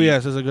 square feet. Oh,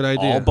 yes, that's a good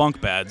idea. All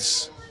bunk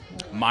beds.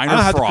 Minor I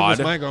don't have fraud.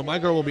 to convince my girl. My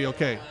girl will be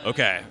okay.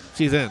 Okay.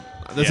 She's in.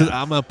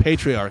 I'm a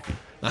patriarchy.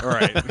 All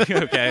right.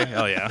 Okay.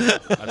 Hell yeah.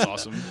 That's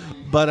awesome.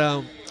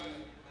 But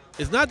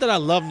it's not that I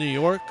love New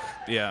York.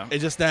 Yeah.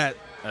 It's just that.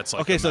 That's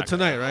like okay, so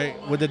tonight,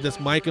 right, we did this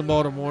mic in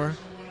Baltimore.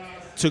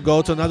 To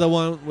go to another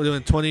one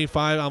within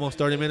 25, almost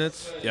 30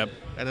 minutes. Yep.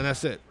 And then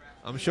that's it.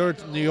 I'm sure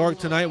New York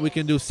tonight we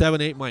can do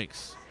 7-8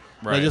 mics.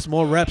 Right. Like just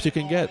more reps you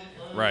can get.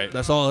 Right.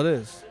 That's all it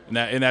is.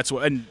 And that's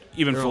what. And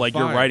even for like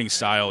your writing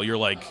style, you're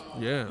like,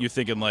 you're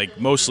thinking like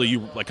mostly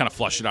you like kind of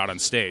flush it out on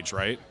stage,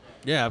 right?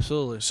 Yeah,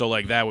 absolutely. So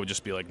like that would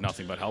just be like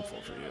nothing but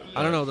helpful for you.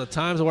 I don't know the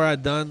times where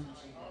I've done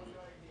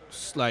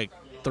like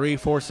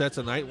 3-4 sets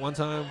a night one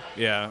time.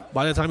 Yeah.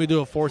 By the time you do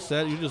a 4th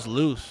set, you're just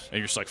loose. And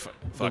you're just like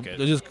fuck it.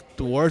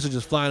 The words are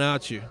just flying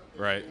out you.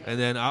 Right. And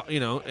then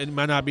it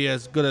might not be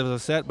as good as a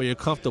set, but you're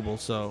comfortable.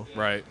 So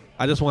right.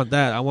 I just want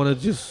that. I want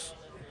to just.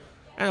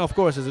 And, of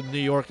course, New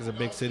York is a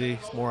big city.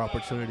 It's more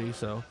opportunity,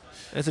 so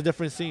it's a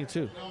different scene,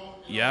 too.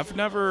 Yeah, I've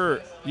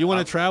never... You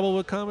want to travel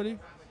with comedy?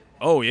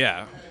 Oh,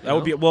 yeah. That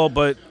would be... Well,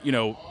 but,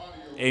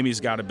 Amy's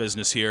got a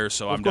business here,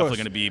 so I'm definitely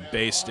going to be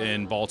based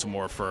in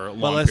Baltimore for a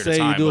long period of time. But let's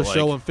say you do a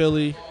show in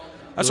Philly.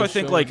 That's what I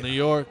think, like... New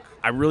York.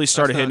 I really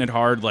started hitting it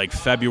hard, like,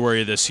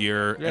 February this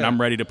year, and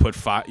I'm ready to put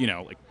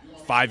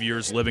 5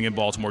 years living in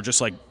Baltimore,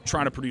 just, like,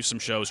 trying to produce some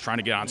shows, trying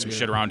to get on some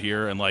shit around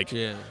here, and, like...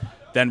 Yeah.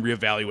 Then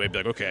reevaluate, be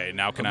like, okay,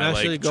 now can I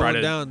like try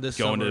to down this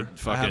go summer. into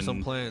fucking I have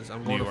some plans.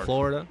 I'm going to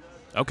Florida.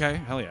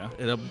 Okay, hell yeah.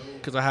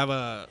 Because I have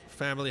a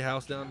family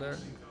house down there.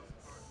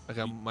 I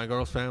got my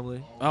girl's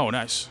family. Oh,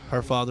 nice.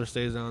 Her father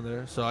stays down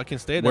there, so I can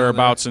stay down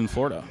Whereabouts there. in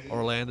Florida?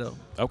 Orlando.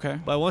 Okay.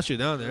 But once you're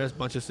down there, there's a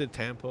bunch of shit.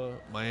 Tampa,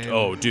 Miami.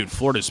 Oh, dude,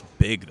 Florida's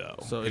big though.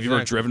 So have you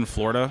ever driven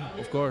Florida?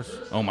 Of course.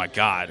 Oh my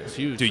God, it's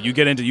huge. Dude,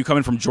 you come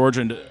in from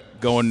Georgia and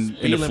going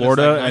into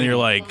Florida, and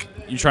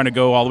you're trying to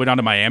go all the way down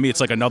to Miami.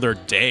 It's like another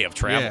day of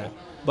travel. Yeah.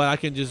 But I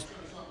can just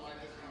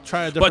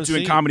try a different scene. But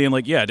doing comedy in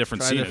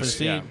different scenes. Different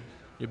scene. Yeah.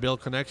 You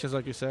build connections,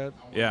 like you said.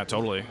 Yeah,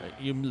 totally.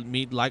 You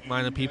meet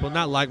like-minded people.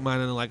 Not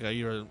like-minded like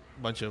you're a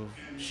bunch of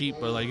sheep,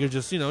 but like you're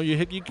just you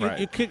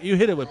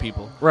hit it with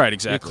people. Right,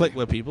 exactly. You click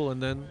with people,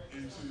 and then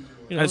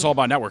and it's all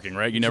about networking,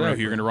 right? You never know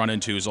who you're going to run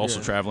into who's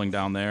also traveling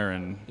down there,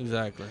 and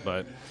exactly.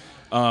 But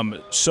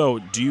so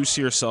do you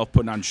see yourself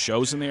putting on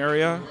shows in the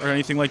area or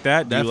anything like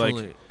that?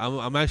 Definitely.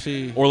 I'm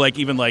actually or like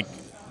even like.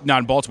 Not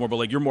in Baltimore, but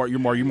like you're more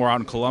out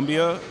in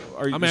Columbia.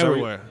 I'm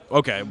everywhere.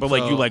 Okay, but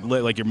like you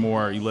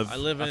you live. I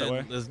live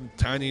in this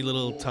tiny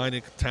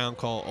town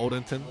called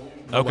Odenton.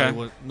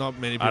 Not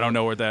many people. I don't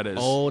know where that is.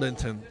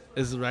 Odenton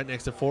is right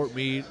next to Fort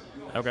Meade.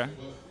 Okay.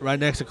 Right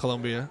next to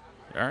Columbia.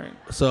 All right.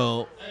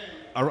 So,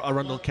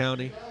 Arundel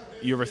County.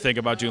 You ever think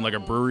about doing like a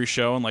brewery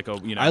show and like a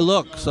I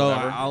look, so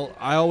whatever?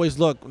 I always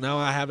look. Now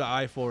I have the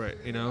eye for it,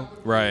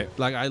 Right.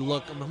 Like I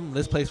look,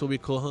 this place will be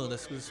cool.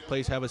 This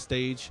place have a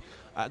stage.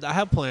 I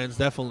have plans,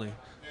 definitely.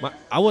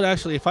 I would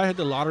actually, if I had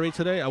the lottery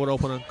today, I would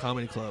open a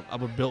comedy club. I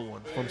would build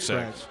one from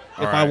scratch.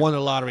 If I won the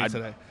lottery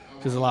today,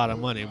 which is a lot of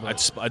money.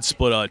 But I'd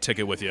split a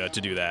ticket with you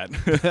to do that.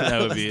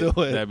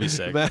 That'd be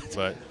sick.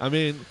 But I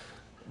mean,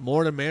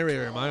 more the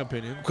merrier, in my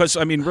opinion. Because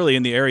I mean, really,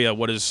 in the area,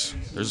 there's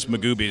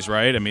Magoobies,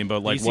 right? I mean,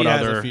 but like DC what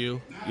has other? A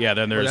few. Yeah,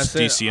 then there's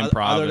DC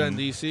Improv. Other than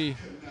DC,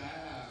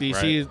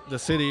 right. The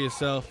city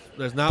itself.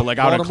 There's not. But like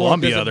Baltimore, out in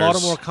Columbia, there's a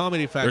Baltimore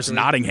Comedy Factory. There's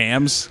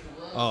Nottingham's.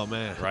 Oh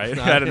man, right?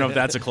 I don't know if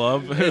that's a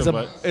club. It's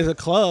a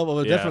club of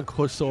a different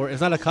sort.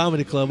 It's not a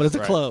comedy club, but it's a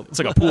club. It's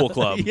like a pool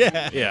club.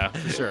 yeah,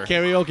 for sure.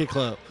 Karaoke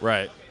club.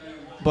 Right.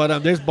 But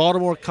there's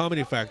Baltimore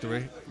Comedy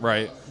Factory.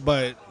 Right.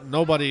 But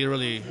nobody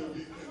really.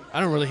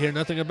 I don't really hear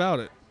nothing about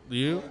it. Do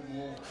you?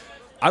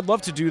 I'd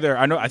love to do there.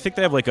 I think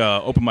they have like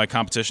a open mic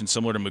competition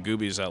similar to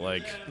Magoobies that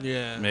like.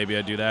 Yeah. Maybe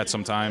I do that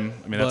sometime.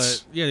 I mean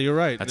that's. Yeah, you're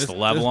right. That's the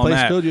level on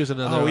that. Could use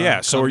another, oh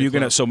yeah. So are you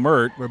gonna? So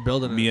Mert. We're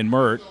building. Me and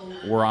Mert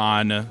were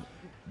on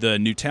the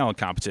new talent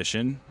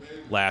competition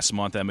last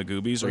month at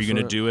Magoobies. Are you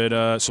going to do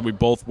it? So we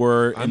both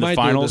were in the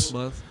finals. Do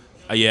it this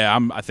month. Yeah,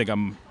 I think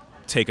I'm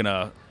taking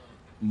a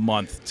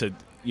month to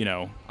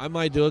I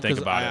might do it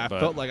because I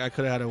felt like I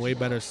could have had a way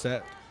better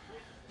set.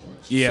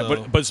 Yeah,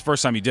 so. but it's the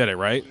first time you did it,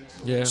 right?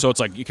 Yeah. So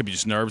it's like it could be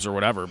just nerves or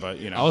whatever, but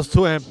I was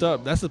too amped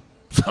up.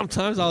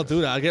 Sometimes I'll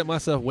do that. I get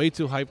myself way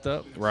too hyped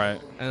up.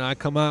 Right. And I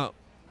come out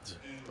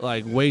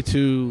like way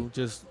too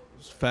just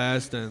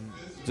fast and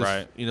just,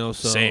 right.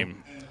 So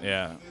same.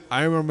 Yeah.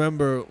 I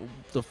remember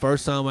the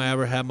first time I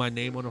ever had my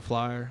name on a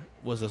flyer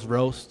was this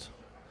roast.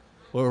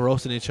 We were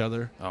roasting each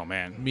other. Oh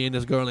man. Me and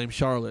this girl named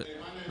Charlotte.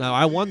 Now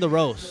I won the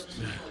roast,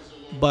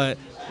 but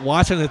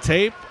watching the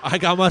tape, I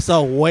got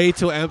myself way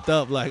too amped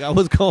up. Like I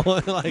was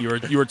going like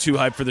you were too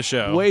hyped for the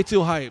show. Way too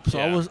hyped. So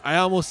I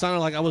almost sounded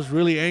like I was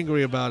really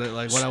angry about it.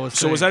 Like what I was.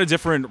 So was that a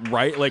different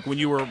like when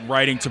you were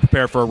writing to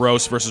prepare for a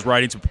roast versus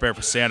writing to prepare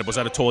for stand-up? Was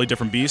that a totally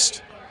different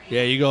beast?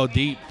 Yeah, you go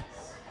deep.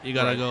 You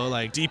gotta go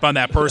like deep on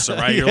that person,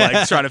 right? You're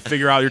like trying to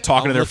figure out. You're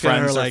talking to their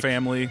friends, their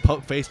family.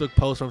 Facebook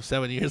posts from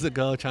 7 years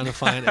ago, trying to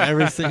find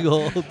every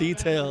single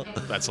detail.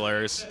 That's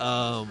hilarious.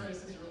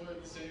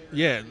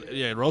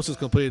 Yeah. Roast is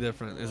completely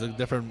different. It's a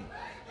different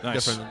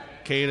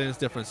cadence,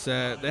 different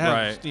set. They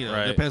have,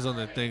 depends on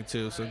the thing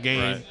too. So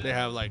game, they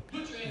have like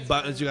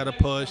buttons you gotta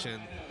push,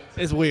 and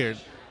it's weird.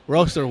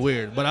 Roasts are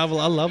weird, but I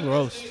love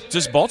roast.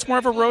 Does Baltimore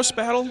have a roast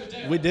battle?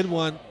 We did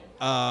one.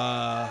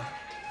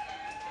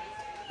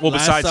 Well,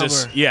 besides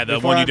this, the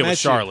one you did with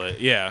Charlotte,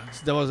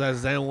 That was at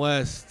Zen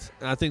West,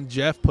 and I think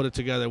Jeff put it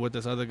together with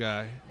this other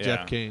guy,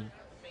 Jeff King,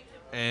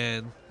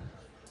 and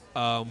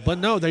but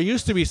no, there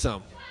used to be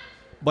some,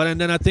 and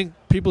then I think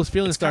people's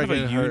feelings started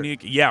getting hurt.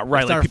 Yeah,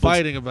 right. They like start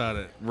fighting about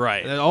it.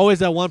 Right. And always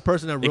that one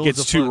person that ruins it gets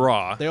the fun. too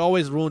raw. They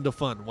always ruin the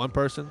fun. One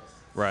person.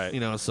 Right.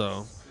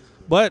 So,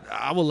 but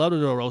I would love to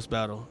do a roast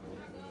battle.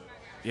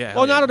 Yeah.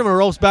 Well, not a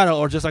roast battle,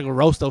 or just like a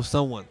roast of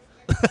someone.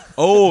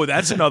 Oh,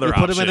 that's another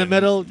option. Put him in the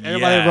middle.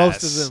 Everybody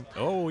roasts him.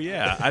 Oh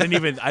yeah, I didn't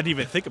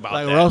even think about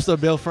like that. Like roast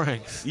of Bill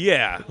Franks.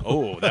 Yeah.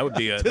 Oh, that'd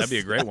be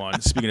a great one.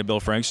 Speaking of Bill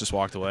Franks, just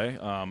walked away.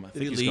 I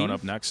think he's going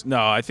up next.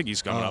 No, I think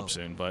he's going up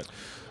soon. But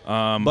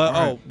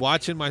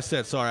watching my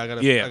set. Sorry, I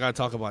gotta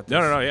talk about this.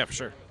 No, yeah, for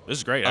sure. This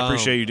is great. I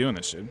appreciate you doing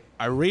this, dude.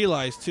 I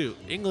realized too,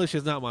 English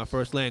is not my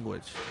first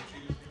language.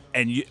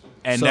 And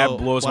that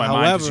blows my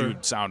mind because you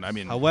sound. I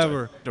mean,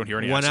 however, don't hear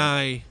any when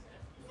accent.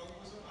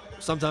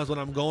 Sometimes when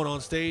I'm going on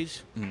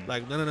stage,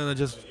 like no,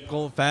 just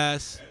going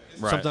fast.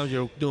 Right. Sometimes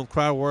you're doing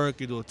crowd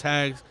work, you're doing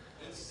tags.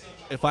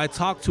 If I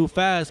talk too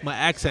fast, my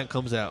accent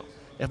comes out.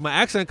 If my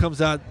accent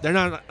comes out, they're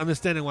not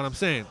understanding what I'm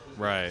saying.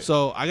 Right.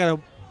 So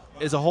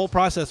it's a whole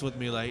process with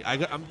me. Like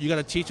you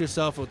gotta teach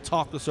yourself to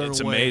talk a certain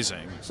way. It's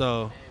amazing.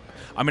 So,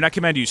 I mean, I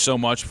commend you so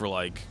much for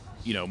like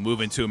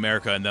moving to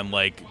America and then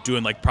like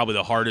doing like probably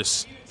the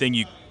hardest thing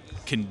you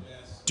can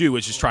do,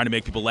 is just trying to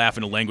make people laugh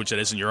in a language that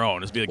isn't your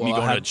own. It's be like me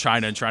going to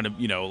China and trying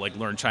to like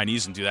learn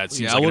Chinese and do that. It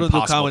seems like an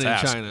impossible task. I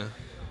wouldn't do comedy in China.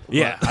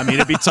 Yeah, I mean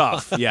it'd be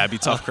tough. Yeah, it'd be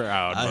tough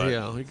crowd.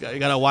 You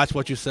gotta watch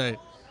what you say.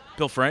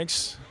 Bill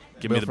Franks,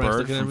 give me the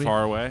bird from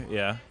far away.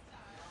 Yeah.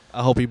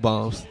 I hope he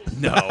bombs.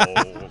 No,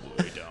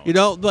 we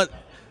don't. But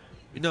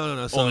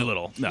no. So, only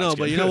little. No,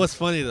 but you know what's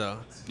funny though?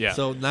 Yeah.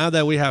 So now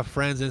that we have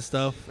friends and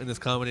stuff in this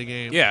comedy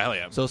game. Yeah, hell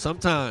yeah. So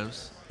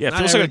sometimes. Yeah, it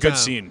feels like a good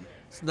scene.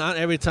 It's not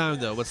every time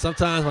though, but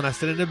sometimes when I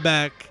sit in the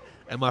back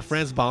and my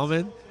friend's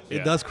bombing,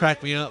 it does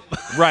crack me up.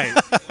 Right.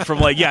 From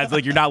like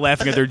you're not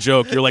laughing at their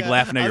joke, you're like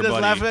laughing at your buddy.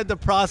 I'm just laughing at the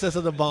process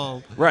of the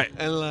bomb. Right.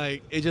 And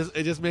like it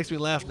just makes me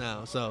laugh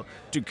now. So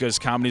dude, because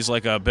comedy's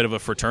like a bit of a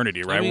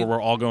fraternity, right? Where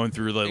we're all going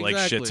through the like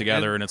shit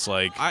together, and it's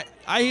like I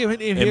even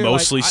hear it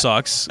mostly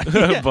sucks,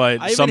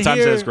 but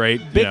sometimes it's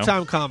great. Big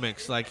time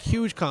comics, like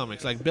huge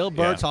comics, like Bill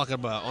Burr talking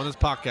about on his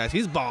podcast.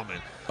 He's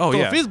bombing. Oh, so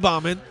if he's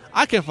bombing,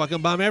 I can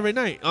fucking bomb every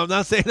night. I'm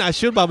not saying I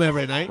should bomb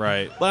every night.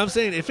 Right. But I'm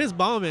saying if it's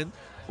bombing,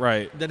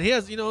 right, then he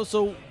has,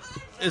 so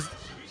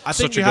I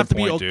think you have to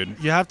be, dude.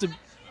 You have to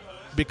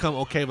become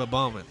okay with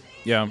bombing.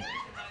 Yeah.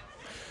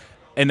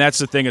 And that's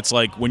the thing. It's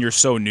like when you're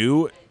so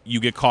new, you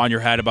get caught in your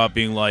head about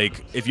being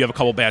like, if you have a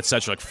couple bad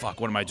sets, you're like, fuck,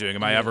 what am I doing?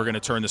 Am I ever going to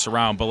turn this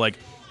around? But like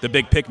the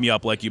big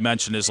pick-me-up, like you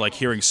mentioned, is like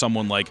hearing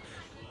someone like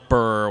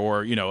Burr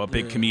or, a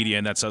big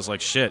comedian that says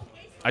like, shit,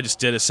 I just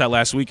did a set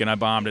last week and I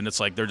bombed, and it's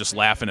like they're just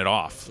laughing it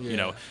off,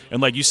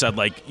 And like you said,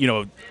 like,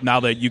 now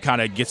that you kind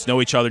of get to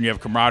know each other and you have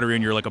camaraderie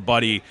and you're like a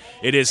buddy,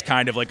 it is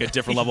kind of like a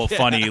different level of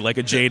funny, like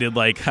a jaded,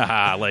 like,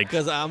 haha, like.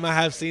 Because I might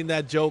have seen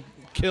that joke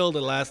killed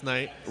it last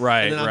night.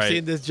 Right, and then I'm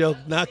seeing this joke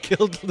not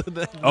killed the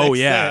next Oh,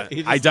 yeah.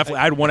 set. I definitely,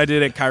 I had one I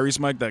did at Kyrie's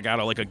mic that got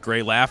a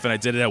great laugh, and I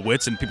did it at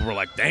Wits, and people were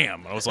like,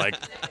 damn. I was like,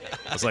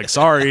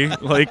 sorry.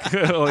 Like,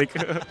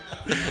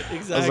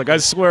 Exactly. I was like, I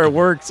swear it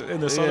worked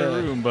in this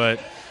other room, but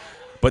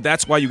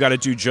that's why you got to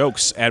do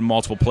jokes at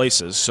multiple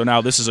places. So now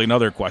this is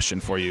another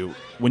question for you.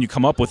 When you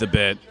come up with a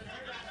bit,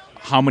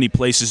 how many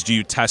places do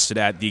you test it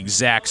at the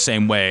exact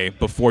same way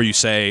before you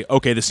say,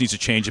 okay, this needs to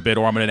change a bit,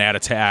 or I'm going to add a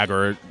tag,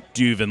 or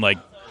do you even, like,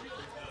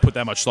 put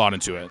that much thought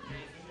into it?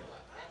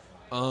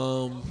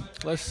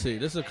 Let's see.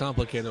 This is a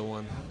complicated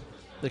one.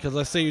 Because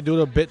let's say you do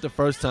the bit the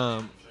first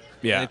time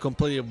and it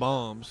completely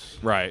bombs.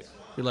 Right.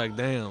 You're like,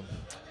 damn.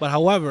 But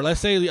however, let's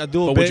say I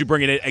do a bit. But would you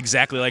bring it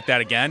exactly like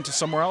that again to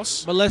somewhere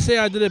else? But let's say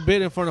I did a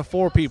bit in front of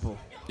 4 people.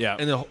 Yeah.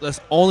 And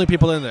there's only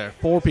people in there.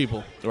 4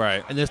 people.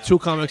 Right. And there's 2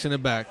 comics in the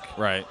back.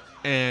 Right.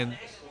 And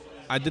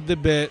I did the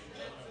bit,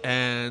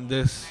 and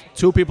there's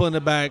 2 people in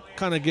the back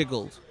kind of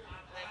giggled.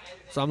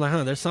 So I'm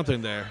like, there's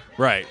something there.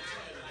 Right.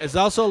 It's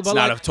also it's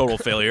not a total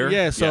failure.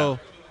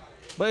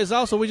 But it's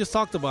also, we just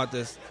talked about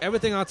this.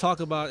 Everything I talk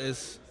about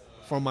is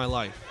from my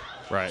life.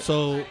 Right.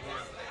 So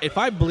if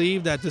I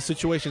believe that this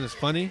situation is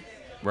funny,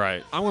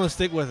 right, I'm going to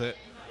stick with it.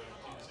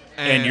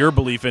 And your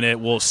belief in it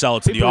will sell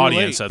it to the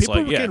audience. That's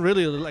people like, can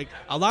really, like,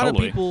 a lot of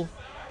people,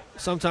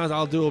 sometimes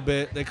I'll do a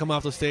bit, they come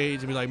off the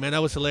stage and be like, man,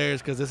 that was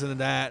hilarious because this and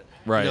that.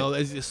 Right.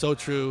 It's just so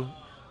true.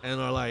 And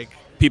are like,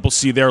 people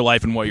see their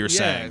life in what you're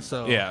saying.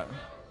 So,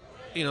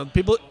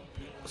 people,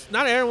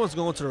 not everyone's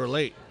going to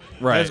relate.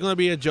 Right. There's going to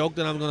be a joke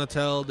that I'm going to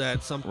tell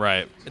that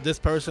this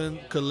person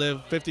could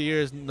live 50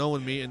 years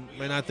knowing me and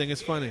may not think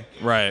it's funny.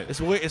 Right.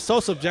 It's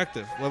so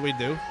subjective what we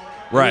do. It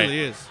right.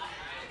 really is.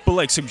 But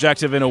like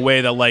subjective in a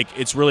way that like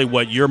it's really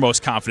what you're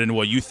most confident in,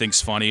 what you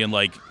think's funny, and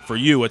like for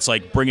you it's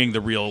like bringing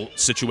the real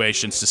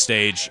situations to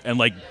stage, and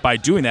like by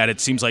doing that it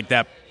seems like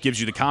that gives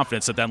you the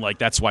confidence that then like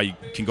that's why you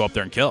can go up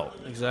there and kill.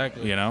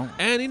 Exactly.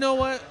 And you know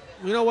what?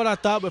 You know what I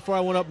thought before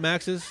I went up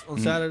Max's on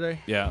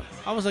Saturday? Yeah.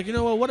 I was like, you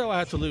know what do I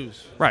have to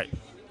lose? Right.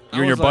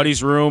 You're in your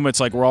buddy's room.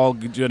 It's like we're all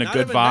doing a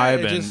good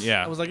vibe, and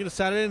I was like, it's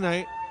Saturday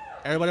night.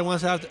 Everybody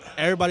wants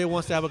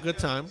to have a good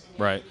time.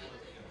 Right.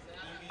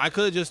 I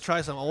could have just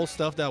tried some old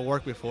stuff that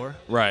worked before.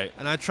 Right.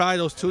 And I tried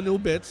those 2 new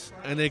bits,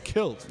 and they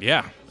killed.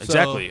 Yeah,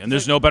 exactly. And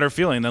there's no better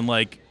feeling than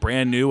like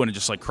brand new and it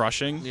just like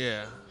crushing.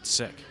 Yeah. It's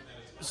sick.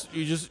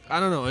 I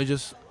don't know.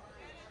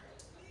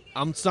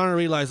 I'm starting to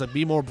realize like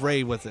be more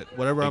brave with it.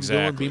 Whatever I'm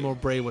doing, be more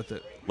brave with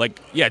it.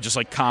 Like, just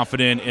like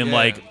confident in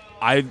like,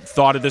 I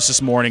thought of this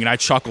morning and I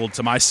chuckled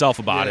to myself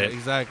about it.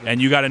 Exactly.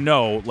 And you got to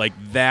know, like,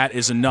 that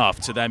is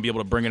enough to then be able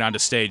to bring it onto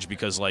stage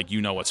because, like,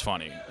 you know what's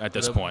funny at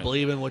this point.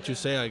 Believe in what you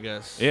say, I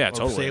guess. Yeah, or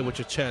totally. Say it with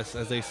your chest,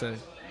 as they say.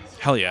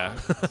 Hell yeah.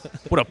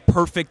 What a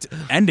perfect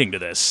ending to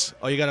this.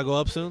 Oh, you got to go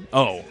up soon?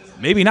 Oh,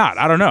 maybe not.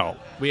 I don't know.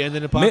 We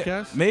ending the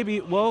podcast?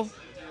 Maybe. Well,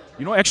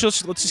 actually,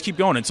 let's just keep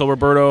going until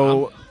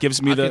Roberto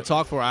gives me I can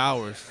talk for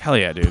hours. Hell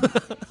yeah, dude.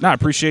 I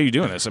appreciate you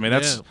doing this. I mean,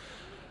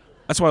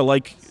 that's why I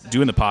like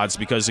doing the pods,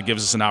 because it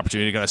gives us an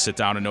opportunity to kind of sit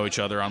down and know each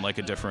other on like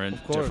a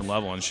different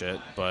level and shit.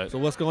 But so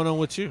what's going on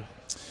with you?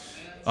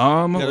 You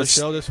got a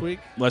show this week?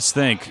 Let's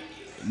think.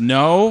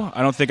 No,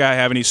 I don't think I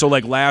have any. So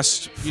like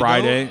last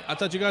Friday, I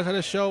thought you guys had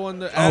a show on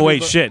the. Oh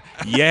wait, shit.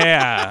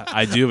 Yeah,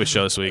 I do have a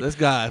show this week. This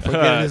guy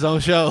forgetting his own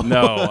show.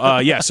 No,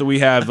 so we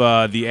have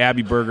the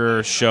Abbey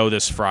Burger show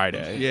this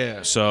Friday.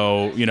 Yeah.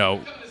 So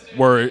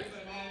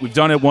we've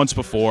done it once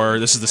before.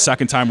 This is the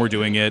second time we're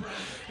doing it.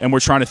 And we're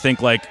trying to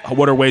think, like,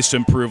 what are ways to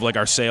improve, like,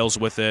 our sales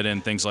with it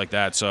and things like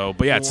that. So,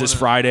 but, it's this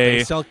Friday.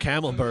 They sell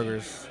camel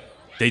burgers.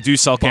 They do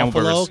sell camel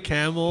burgers. Buffalo,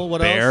 camel,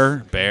 what else? Bear.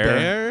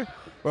 Bear?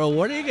 Bro,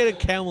 where do you get a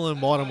camel in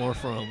Baltimore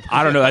from?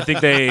 I don't know. I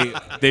think they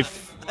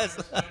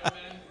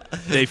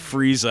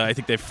freeze. I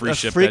think they free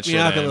ship that shit. Freaked me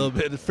out a little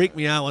bit. It freaked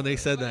me out when they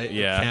said that.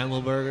 Yeah.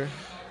 Camel burger.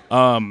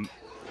 No,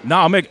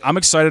 I'm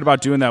excited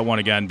about doing that one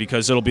again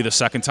because it'll be the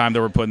second time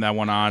that we're putting that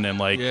one on and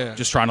like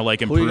just trying to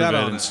like improve it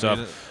and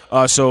stuff.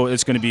 So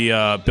it's going to be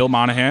Bill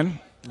Monahan,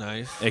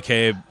 nice,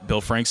 aka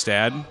Bill Frank's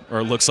dad,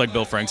 or looks like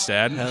Bill Frank's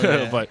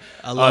dad, but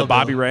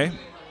Bobby Bill. Ray,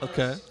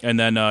 okay, and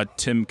then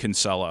Tim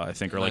Kinsella, I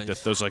think, are like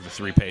those are like the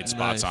 3 paid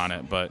spots on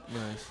it. But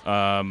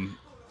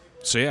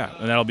so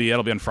and that'll be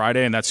on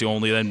Friday, and that's the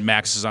only. Then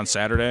Max is on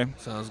Saturday.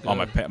 Sounds good. All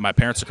my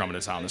parents are coming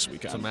to town this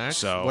weekend. So Max,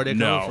 so where are they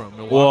coming from?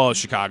 Milwaukee? Well,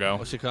 Chicago.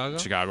 Oh, Chicago.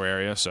 Chicago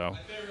area. So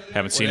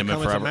haven't seen him in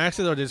forever. forever. To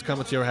Max's or just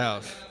coming to your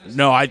house?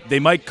 No, they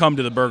might come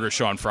to the burger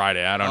show on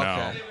Friday. I don't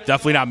know.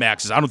 Definitely not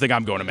Max's. I don't think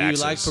I'm going to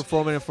Max's. Do you like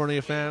performing in front of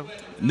your fam?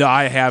 No,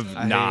 I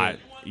have not.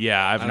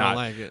 Yeah, I've I not. don't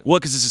like it. Well,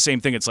 because it's the same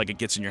thing. It's like it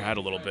gets in your head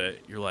a little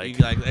bit. You're like,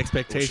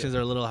 expectations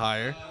are a little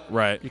higher.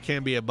 Right. You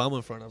can't be a bum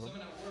in front of them.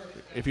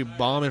 If you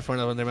bomb in front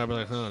of them, they might be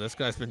like, "Oh, this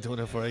guy's been doing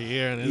it for a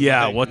year." And it's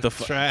like, what the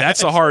fuck?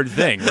 That's a hard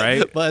thing,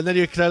 right? But then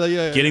you're kind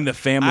of getting the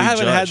family. I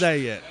haven't had judge.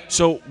 that yet.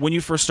 So when you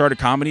first started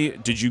comedy,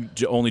 did you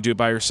only do it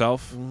by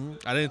yourself? Mm-hmm.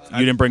 I didn't. You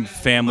didn't bring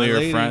family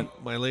or friend.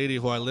 My lady,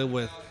 who I live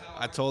with,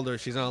 I told her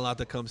she's not allowed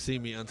to come see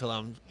me until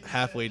I'm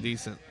halfway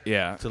decent.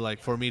 Yeah.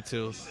 For me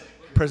to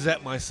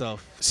present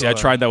myself. See, I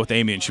tried that with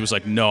Amy, and she was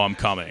like, "No, I'm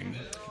coming."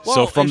 Well,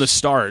 so from the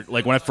start,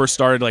 like when I first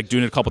started, like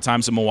doing it a couple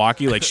times in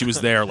Milwaukee, like she was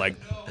there, like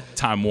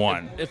time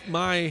one.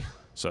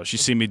 So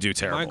she's seen me do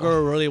terrible. My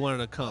girl really wanted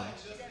to come,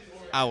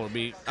 I wouldn't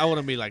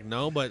be like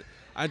no, but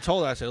I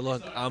told her, I said,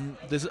 look, I'm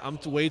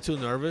way too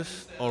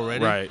nervous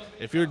already. Right.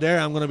 If you're there,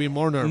 I'm gonna be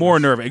more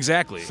nervous.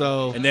 Exactly.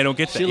 So and they don't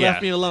get that. She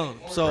left me alone.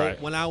 So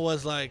right. when I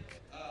was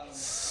like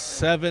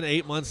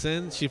 7-8 months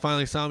in, she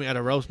finally saw me at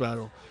a roast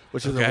battle,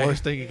 which is the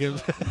worst thing you can.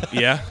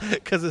 Yeah.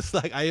 Because it's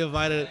like I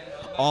invited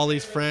all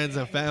these friends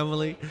and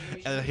family,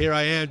 and here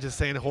I am just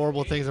saying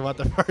horrible things about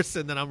the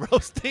person that I'm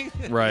roasting.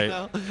 Right. You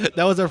know?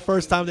 That was their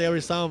first time they ever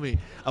saw me.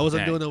 I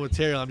wasn't doing no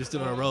material. I'm just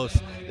doing a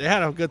roast. They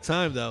had a good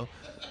time though,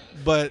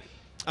 but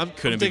I'm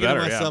thinking to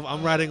myself,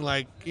 I'm writing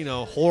like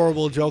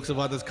horrible jokes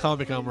about this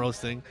comic I'm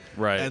roasting.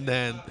 Right. And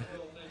then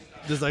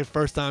just like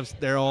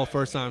they're all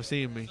first time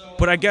seeing me.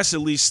 But I guess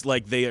at least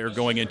like they are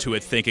going into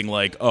it thinking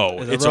like,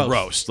 oh, it's a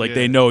roast. Like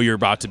they know you're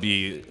about to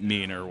be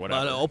mean or whatever.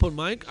 At an open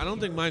mic, I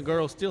don't think my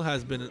girl still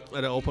has been at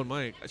an open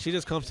mic. She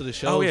just comes to the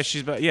shows. Oh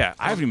yeah,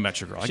 I haven't even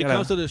met your girl. She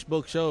comes to the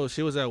book shows.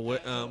 She was at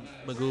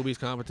Magooby's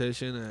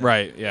competition. And,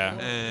 right. Yeah.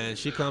 And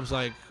she comes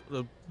like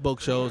the book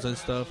shows and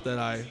stuff that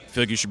I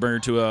feel like you should bring her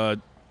to a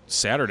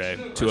Saturday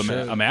to a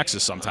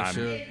Maxis sometime.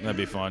 That'd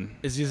be fun.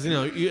 It's just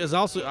it's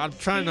also I'm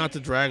trying not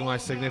to drag my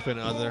significant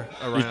other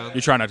around.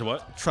 You're trying not to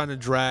what? Trying to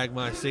drag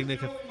my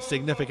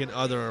significant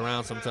other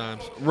around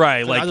sometimes.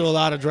 Right, like I do a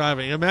lot of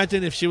driving.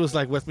 Imagine if she was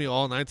like with me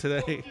all night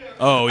today.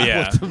 Oh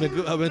yeah.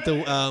 I went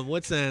to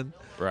What's End.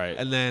 Right.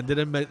 And then did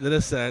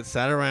a set,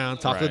 sat around,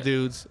 talked to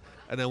dudes.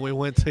 And then we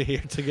went to here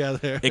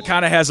together. It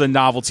kind of has a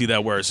novelty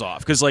that wears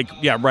off. Because,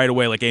 right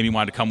away, like, Amy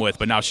wanted to come with,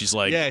 but now she's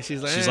like,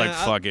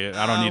 fuck it.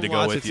 I don't need to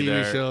go with you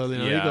there. Show, you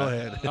go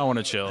ahead. I want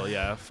to chill,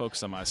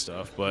 focus on my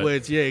stuff. But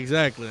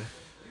exactly.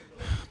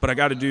 But I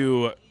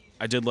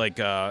did,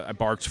 I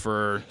barked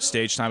for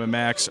stage time at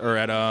Max, or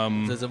at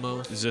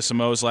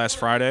Zissimo's last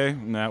Friday,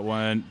 and that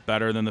went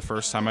better than the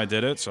first time I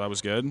did it, so that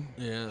was good.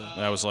 Yeah.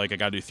 That was I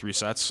got to do 3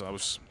 sets, so that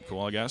was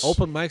cool, I guess.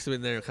 Open mics have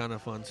been there kind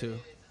of fun, too,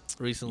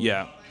 recently.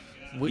 Yeah.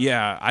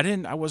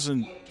 I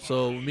wasn't.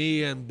 So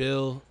me and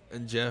Bill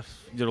and Jeff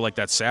did like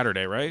that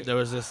Saturday, right? There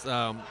was this.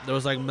 There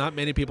was like not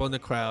many people in the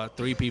crowd.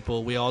 3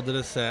 people. We all did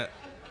a set,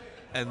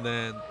 and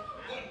then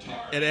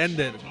it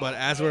ended. But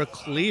as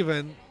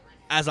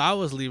I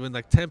was leaving,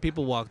 like 10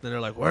 people walked in.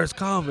 They're like, "Where's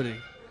comedy?"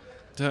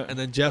 And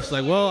then Jeff's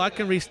like, "Well, I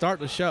can restart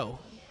the show.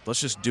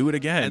 Let's just do it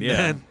again." And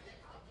then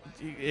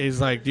he's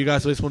like, "Do you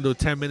guys just want to do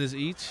 10 minutes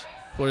each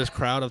for this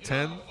crowd of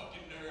 10?"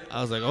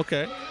 I was like,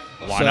 "Okay."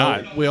 Why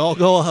not? We all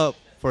go up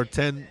for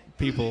 10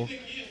 people,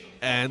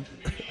 and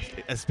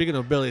speaking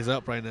of Billy's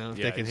up right now, if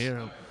they can hear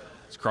him.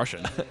 It's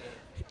crushing.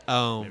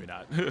 Maybe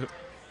not.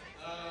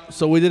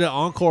 So we did an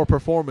encore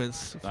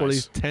performance for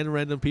these 10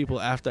 random people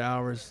after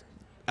hours,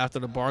 after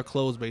the bar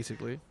closed,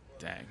 basically.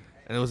 Dang.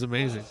 And it was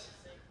amazing.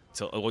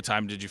 So what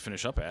time did you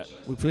finish up at?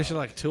 We finished at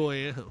like 2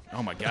 a.m.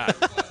 Oh, my God.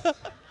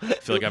 I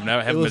feel like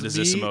haven't been to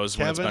Zissimo's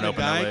when it's been open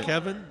that late.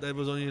 Kevin, that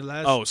was on your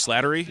last. Oh,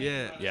 Slattery?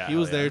 Yeah. He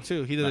was there,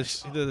 too. He did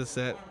a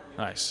set.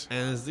 Nice.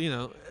 And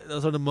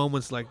those are the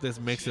moments like this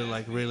makes it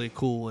like really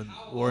cool and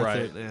worth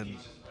it, and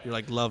you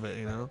like love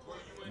it,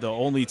 The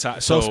only time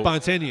so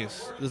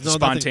spontaneous. There's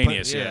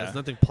spontaneous, there's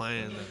nothing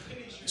planned.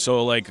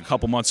 So like a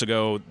couple months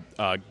ago,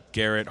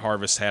 Garrett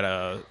Harvest had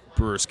a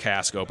Brewer's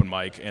Cask open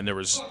mic, and there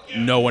was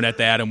no one at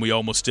that, and we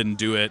almost didn't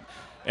do it.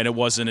 And it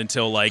wasn't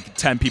until like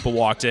 10 people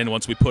walked in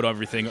once we put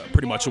everything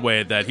pretty much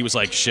away that he was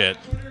like, "Shit,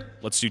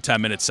 let's do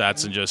 10-minute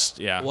sets," and just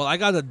Well, I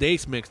got the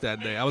dates mixed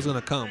that day. I was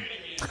gonna come.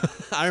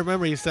 I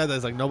remember he said that.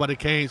 It's like nobody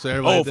came, so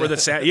everybody. Oh, for the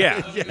set,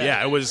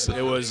 yeah. It was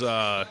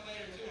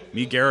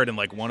me, Garrett, and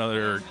like one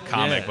other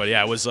comic, but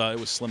it was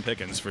slim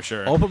pickings for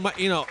sure. Open mic,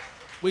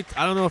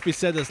 I don't know if we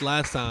said this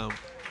last time,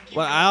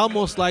 but I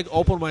almost like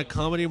open mic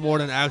comedy more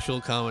than actual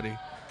comedy,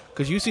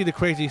 because you see the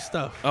crazy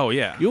stuff. Oh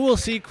yeah, you will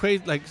see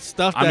crazy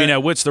stuff. I mean,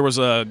 at Wits there was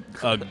a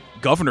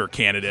governor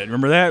candidate.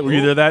 Remember that? Were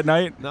you there that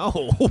night?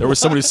 No. There was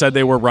someone who said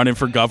they were running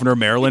for governor of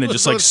Maryland and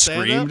just like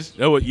screamed.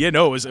 No, it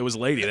was a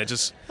lady that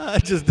just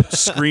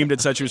screamed and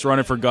said she was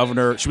running for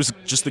governor. She was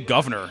just the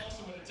governor.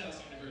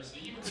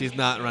 She's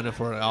not running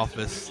for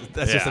office.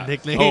 That's just a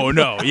nickname. Oh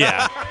no,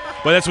 yeah.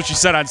 But that's what she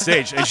said on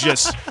stage.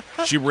 It's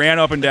she ran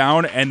up and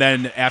down, and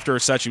then after her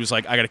set, she was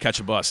like, "I got to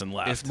catch a bus," and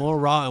left. It's more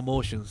raw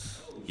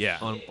emotions. Yeah.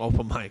 On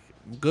open mic,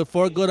 good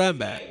and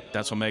bad.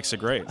 That's what makes it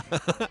great.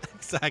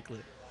 Exactly.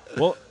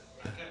 Well,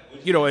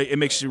 it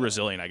makes you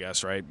resilient, I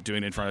guess, right?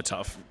 Doing it in front of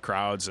tough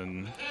crowds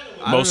and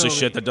mostly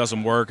shit that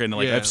doesn't work. And,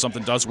 like, if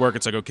something does work,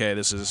 it's like, okay,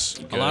 this is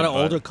good. A lot of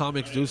older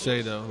comics do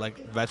say, though, like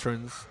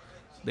veterans,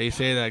 they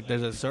say that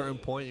there's a certain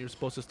point you're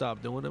supposed to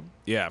stop doing them.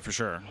 Yeah, for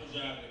sure.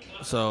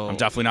 So I'm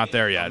definitely not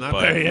there yet. I'm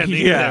not there yet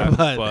either,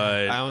 but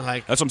I'm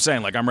like, that's what I'm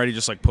saying. Like, I'm ready to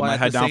just like put my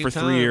head down for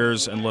 3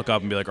 years and look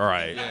up and be like, all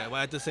right. Yeah, but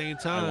at the same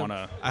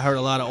time, I heard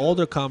a lot of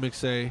older comics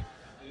say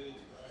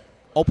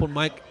open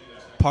mic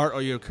part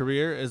of your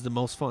career is the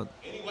most fun.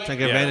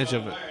 Take advantage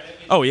of it.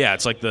 Oh, yeah.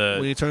 It's like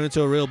when you turn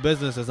into a real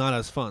business, it's not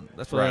as fun.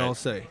 That's what I all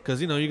say.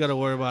 Because, you got to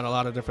worry about a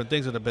lot of different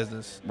things in the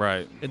business.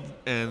 Right.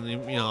 And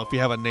if you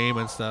have a name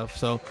and stuff.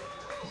 So,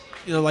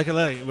 like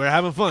we're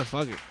having fun.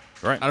 Fuck it.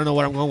 Right. I don't know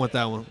where I'm going with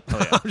that one. Oh,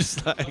 yeah. I'm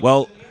just like.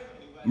 Well,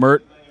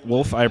 Mert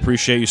Wolf, I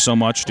appreciate you so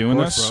much doing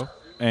this. Bro.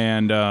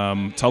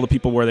 And tell the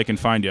people where they can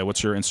find you.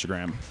 What's your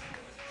Instagram?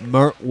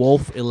 Mert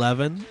Wolf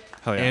 11.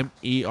 Hell yeah.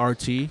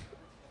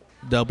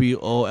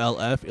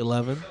 MERTWOLF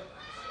 11.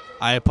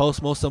 I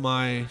post most of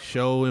my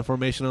show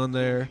information on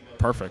there.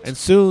 Perfect. And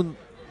soon,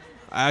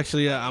 I'm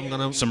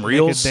gonna some make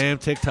reels? a damn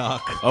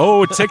TikTok.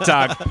 Oh,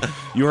 TikTok!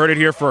 You heard it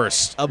here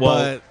first.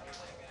 But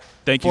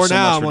thank you so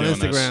much for I'm on doing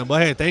Instagram. this.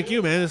 But hey, thank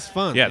you, man. It's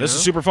fun. Yeah, this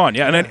is super fun.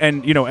 Yeah,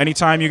 and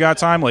anytime you got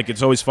time, like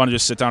it's always fun to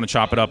just sit down and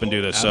chop it up and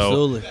do this.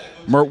 Absolutely. So,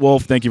 Mert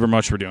Wolf, thank you very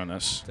much for doing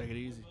this. Take it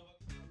easy.